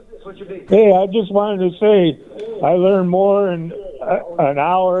 Hey, I just wanted to say I learn more in an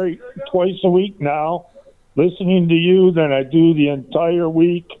hour twice a week now listening to you than I do the entire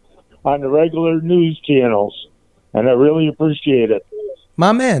week on the regular news channels, and I really appreciate it.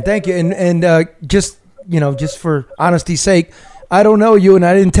 My man, thank you. And just for honesty's sake, I don't know you, and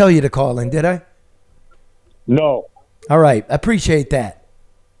I didn't tell you to call in, did I? No. All right, I appreciate that.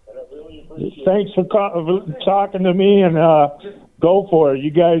 Thanks for talking to me, and go for it.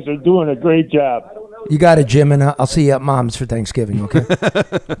 You guys are doing a great job. You got it, Jim, and I'll see you at Mom's for Thanksgiving, okay?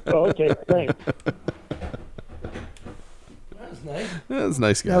 Okay, thanks. That was a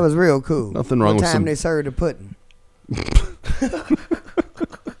nice guy. That was real cool. Nothing wrong what with time some... they served the pudding?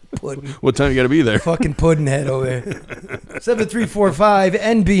 Pudding. What time you got to be there? Fucking pudding head over there. 7345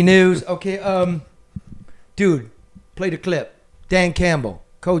 NB News. Okay, dude, play the clip. Dan Campbell,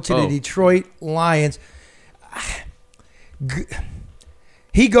 coach of the Detroit Lions.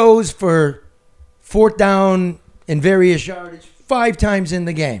 He goes for fourth down and various yardage 5 times in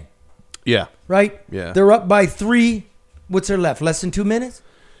the game. Yeah. Right? Yeah. They're up by 3. What's there left? Less than 2 minutes?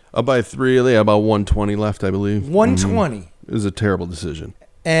 Up by 3. They have about 120 left, I believe. 120. It was a terrible decision.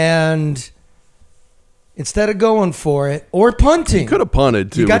 And instead of going for it or punting. Could have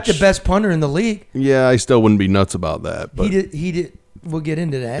punted too. You got the best punter in the league. Yeah, I still wouldn't be nuts about that. But He did. We'll get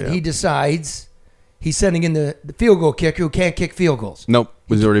into that. Yeah. He decides he's sending in the field goal kicker who can't kick field goals. Nope,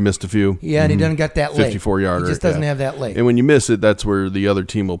 he's already missed a few. Yeah, and he doesn't got that leg. 54-yarder. He just doesn't have that leg. And when you miss it, that's where the other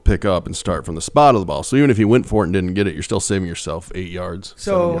team will pick up and start from the spot of the ball. So even if you went for it and didn't get it, you're still saving yourself 8 yards.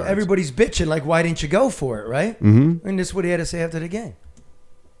 So 7 yards. everybody's bitching, like, why didn't you go for it, right? Mm-hmm. And this is what he had to say after the game.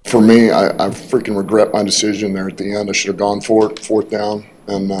 For me, I freaking regret my decision there at the end. I should have gone for it, fourth down,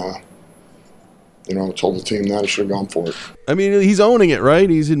 and told the team that I should have gone for it. I mean, he's owning it, right?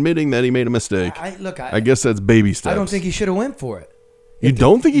 He's admitting that he made a mistake. I guess that's baby steps. I don't think he should have went for it. You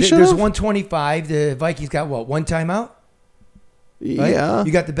don't think he should have? There's 125. The Vikings got, one timeout? Right? Yeah.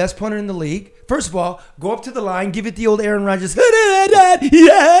 You got the best punter in the league. First of all, go up to the line, give it the old Aaron Rodgers. Yo!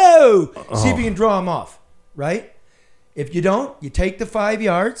 See if you can draw him off, right? If you don't, you take the 5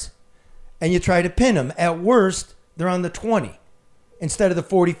 yards and you try to pin them. At worst, they're on the 20 instead of the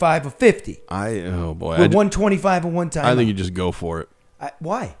 45 or 50. Oh boy. With 125 and one time. I think you just go for it.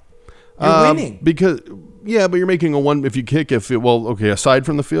 Why? You're winning. Because, but you're making a one, if you kick, aside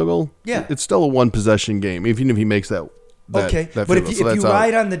from the field goal, it's still a one possession game, even if he makes that but if you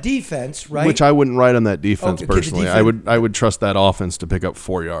ride on the defense, right? Which I wouldn't ride on that defense personally. I would trust that offense to pick up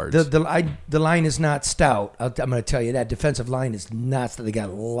 4 yards. The line is not stout. I'm going to tell you that defensive line is not. They got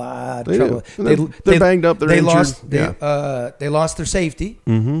a lot of trouble. They're banged up. They're injured. They lost their safety,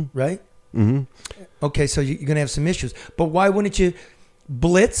 right? Mm-hmm. Okay, so you're going to have some issues. But why wouldn't you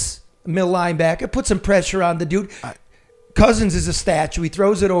blitz middle linebacker, put some pressure on the dude? Cousins is a statue. He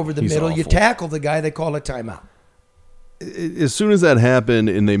throws it over the middle. Awful. You tackle the guy. They call a timeout. As soon as that happened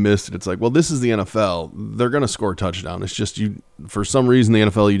and they missed it, it's like, well, this is the NFL. They're going to score a touchdown. It's just for some reason, the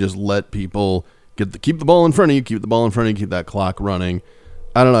NFL, you just let people keep the ball in front of you, keep that clock running.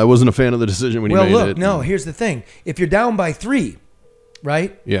 I don't know. I wasn't a fan of the decision when he made it. No, here's the thing. If you're down by 3,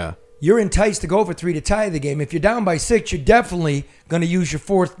 right? Yeah. You're enticed to go for 3 to tie the game. If you're down by 6, you're definitely going to use your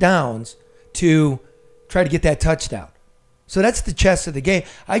fourth downs to try to get that touchdown. So that's the chess of the game.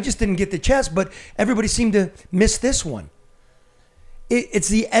 I just didn't get the chess, but everybody seemed to miss this one. It's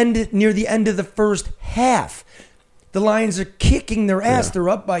near the end of the first half. The Lions are kicking their ass. Yeah. They're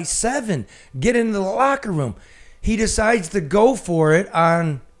up by 7. Get into the locker room. He decides to go for it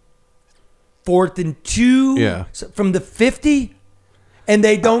on 4th and 2 from the 50. And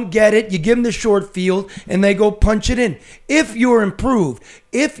they don't get it. You give them the short field, and they go punch it in. If you're improved,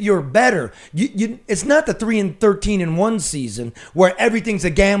 if you're better, it's not the 3-13-1 season where everything's a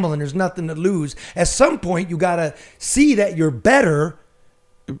gamble and there's nothing to lose. At some point, you got to see that you're better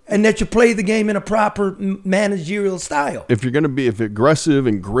and that you play the game in a proper managerial style. If you're going to be aggressive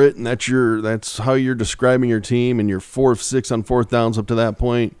and grit, and that's how you're describing your team, and you're 4 of 6 on fourth downs up to that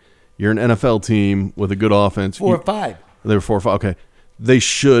point, you're an NFL team with a good offense. 4 or 5. They're 4 or 5. Okay. They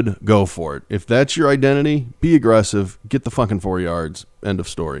should go for it. If that's your identity, be aggressive. Get the fucking 4 yards. End of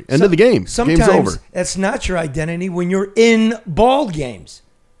story. End of the game. Sometimes game's over. That's not your identity when you're in ball games.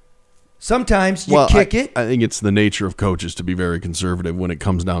 Sometimes you kick it. I think it's the nature of coaches to be very conservative when it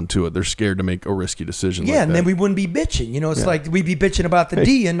comes down to it. They're scared to make a risky decision like that. And then we wouldn't be bitching. It's like we'd be bitching about the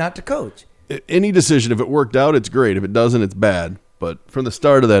D and not the coach. Any decision, if it worked out, it's great. If it doesn't, it's bad. But from the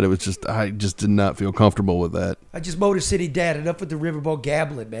start of that, I just did not feel comfortable with that. I just Motor City Dad it up with the Riverboat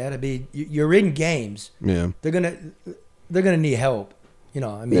Gablet, man. I mean, you're in games. Yeah. They're gonna need help.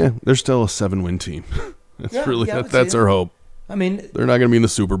 They're still a 7-win team. That's our hope. I mean, they're not gonna be in the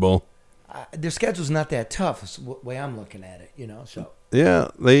Super Bowl. Their schedule's not that tough. Is the way I'm looking at it. So. Yeah,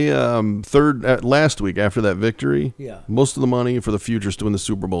 they third last week after that victory. Yeah. Most of the money for the futures to win the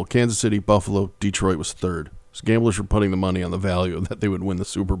Super Bowl. Kansas City, Buffalo, Detroit was third. So gamblers were putting the money on the value that they would win the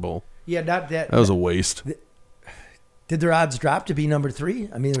Super Bowl. Yeah, not that. That was a waste. Did their odds drop to be number 3?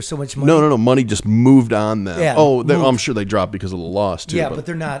 I mean, there's so much money. No. Money just moved on them. Yeah, I'm sure they dropped because of the loss too. Yeah, but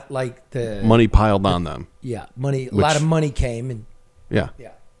they're not like the money piled on them. Yeah, money. A lot of money came and. Yeah.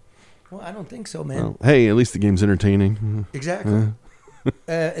 Yeah. Well, I don't think so, man. Well, hey, at least the game's entertaining. Exactly.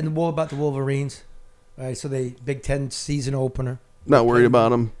 And what about the Wolverines? All right, so Big Ten season opener. Not worried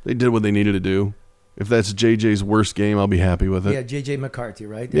about them. They did what they needed to do. If that's JJ's worst game, I'll be happy with it. Yeah, JJ McCarthy,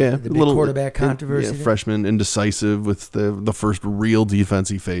 right? The big quarterback controversy. Yeah, freshman, indecisive with the first real defense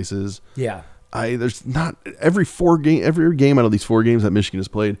he faces. Yeah. There's not every game out of these 4 games that Michigan has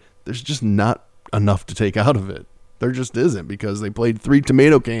played, there's just not enough to take out of it. There just isn't, because they played 3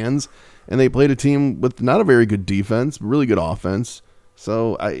 tomato cans and they played a team with not a very good defense, really good offense.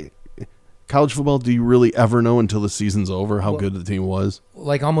 So college football, do you really ever know until the season's over how good the team was?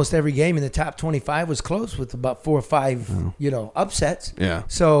 Like almost every game in the top 25 was close with about 4 or 5, upsets. Yeah.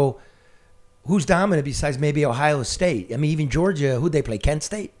 So who's dominant besides maybe Ohio State? I mean, even Georgia, who'd they play? Kent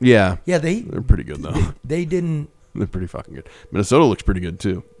State? Yeah. Yeah, they're pretty good, though. They didn't. They're pretty fucking good. Minnesota looks pretty good,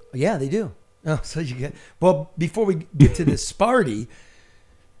 too. Yeah, they do. Oh, so you get. Well, before we get to this Sparty,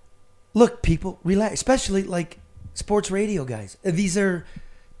 look, people, relax. Especially like sports radio guys. These are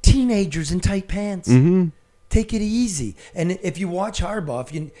teenagers in tight pants. Mm-hmm. Take it easy. And if you watch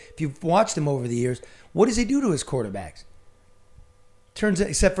Harbaugh, if you've watched him over the years, what does he do to his quarterbacks?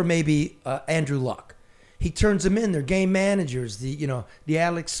 Except for maybe Andrew Luck. He turns them in. They're game managers, the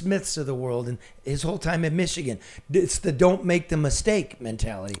Alex Smiths of the world, and his whole time at Michigan. It's the don't make the mistake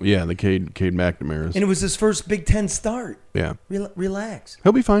mentality. Yeah, the Cade McNamara's. And it was his first Big Ten start. Yeah. Relax.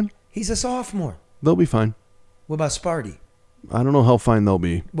 He'll be fine. He's a sophomore. They'll be fine. What about Sparty? I don't know how fine they'll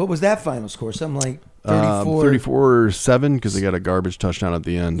be. What was that final score? Something like 34? 34-7 because they got a garbage touchdown at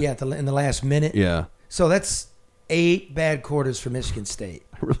the end. Yeah, in the last minute. Yeah. So that's 8 bad quarters for Michigan State.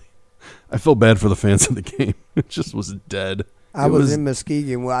 I feel bad for the fans of the game. It just was dead. I was in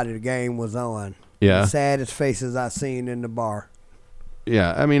Muskegon while the game was on. Yeah. The saddest faces I seen in the bar.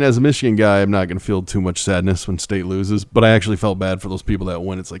 Yeah, I mean, as a Michigan guy, I'm not going to feel too much sadness when State loses, but I actually felt bad for those people that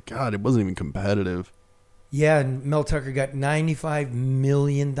win. It's like, God, it wasn't even competitive. Yeah, and Mel Tucker got $95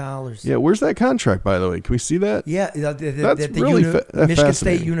 million. Yeah, where's that contract, by the way? Can we see that? Yeah, that's really Michigan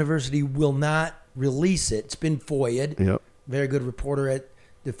State University will not release it. It's been FOIA'd. Yep. Very good reporter at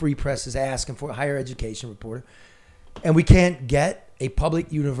the Free Press is asking for a higher education reporter. And we can't get a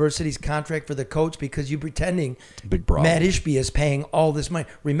public university's contract for the coach because you're pretending big problem. Matt Ishbia is paying all this money.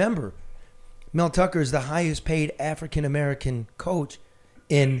 Remember, Mel Tucker is the highest paid African-American coach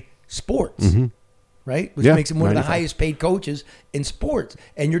in sports, right? Which makes him one of the highest paid coaches in sports.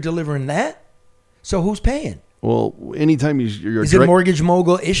 And you're delivering that? So who's paying? Well, anytime you're is it mortgage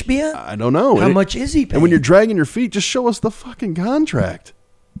mogul Ishbia? I don't know. How much is he paying? And when you're dragging your feet, just show us the fucking contract.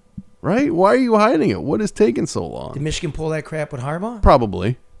 Right? Why are you hiding it? What is taking so long? Did Michigan pull that crap with Harbaugh?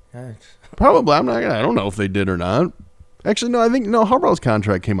 Probably. Probably. I don't know if they did or not. Actually, no. Harbaugh's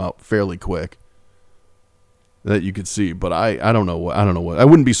contract came out fairly quick. That you could see, but I don't know what. I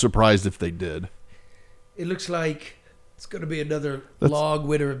wouldn't be surprised if they did. It looks like it's going to be another log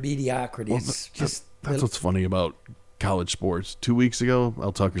winter of mediocrity. Well, that's what's funny about college sports. 2 weeks ago,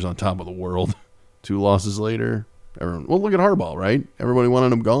 Mel Tucker's on top of the world. 2 losses later, everyone. Well, look at Harbaugh, right? Everybody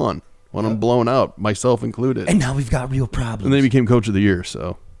wanted him gone. Wanted him blown out, myself included. And now we've got real problems. And then he became coach of the year.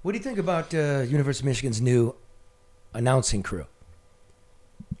 So, what do you think about University of Michigan's new announcing crew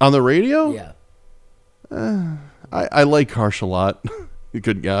on the radio? Yeah, I like Karsh a lot. He's a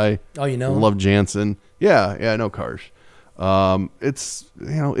good guy. Oh, you know? I love Jansen. Yeah, I know Karsh.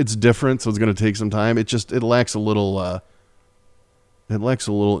 It's different, so it's going to take some time. It lacks a little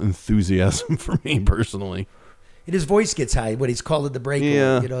enthusiasm for me personally. His voice gets high. What he's called it, the breakaway.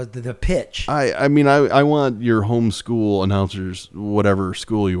 Yeah. The pitch. I want your home school announcers, whatever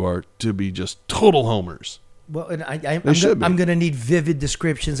school you are, to be just total homers. Well, and I'm going to need vivid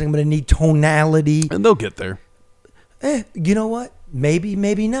descriptions. I'm going to need tonality. And they'll get there. You know what? Maybe,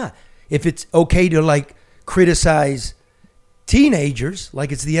 maybe not. If it's okay to criticize teenagers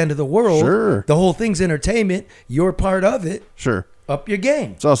like it's the end of the world, sure. The whole thing's entertainment. You're part of it. Sure. Up your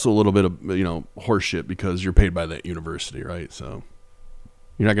game. It's also a little bit of horseshit because you're paid by that university, right? So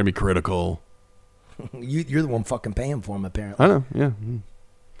you're not going to be critical. You're the one fucking paying for them, apparently. I know. Yeah.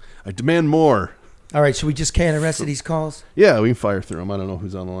 I demand more. All right, so we just can't arrest these calls? Yeah, we can fire through them. I don't know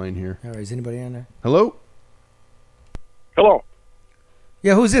who's on the line here. All right, is anybody on there? Hello? Hello.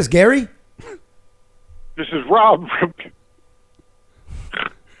 Yeah, who's this, Gary? This is Rob.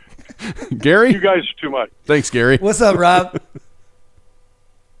 Gary? You guys are too much. Thanks, Gary. What's up, Rob?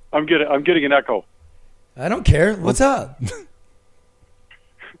 I'm getting an echo. I don't care. What's up?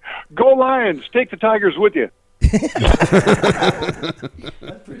 Go Lions. Take the Tigers with you. That's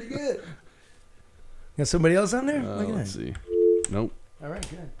pretty good. Got somebody else on there? Let's see. Nope. All right,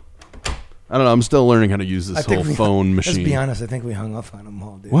 good. I don't know. I'm still learning how to use this whole phone machine. Let's be honest. I think we hung up on them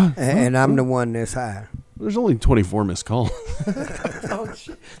all, dude. What? And I'm the one that's high. There's only 24 missed calls. Oh,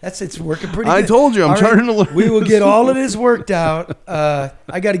 shit. It's working pretty good. I told you. I'm trying to learn. We will get all of this worked out.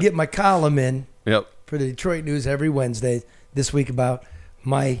 I got to get my column in for the Detroit News every Wednesday this week about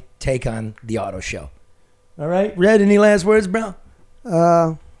my take on the auto show. All right? Red, any last words, bro?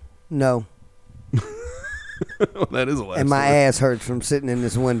 No. That is a last And my word. ass hurts from sitting in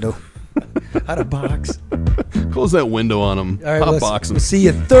this window. Out of box. Close that window on them. All right, Hot box them. we'll see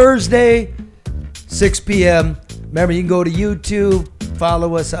you Thursday, 6 p.m. Remember, you can go to YouTube,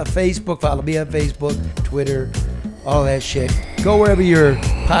 follow us on Facebook, follow me on Facebook, Twitter, all that shit. Go wherever your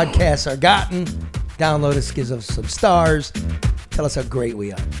podcasts are gotten. Download us, give us some stars. Tell us how great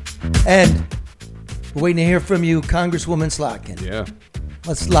we are. And we're waiting to hear from you, Congresswoman Slotkin. Yeah.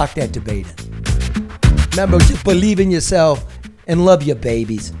 Let's lock that debate in. Remember, just believe in yourself and love your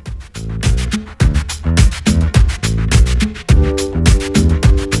babies.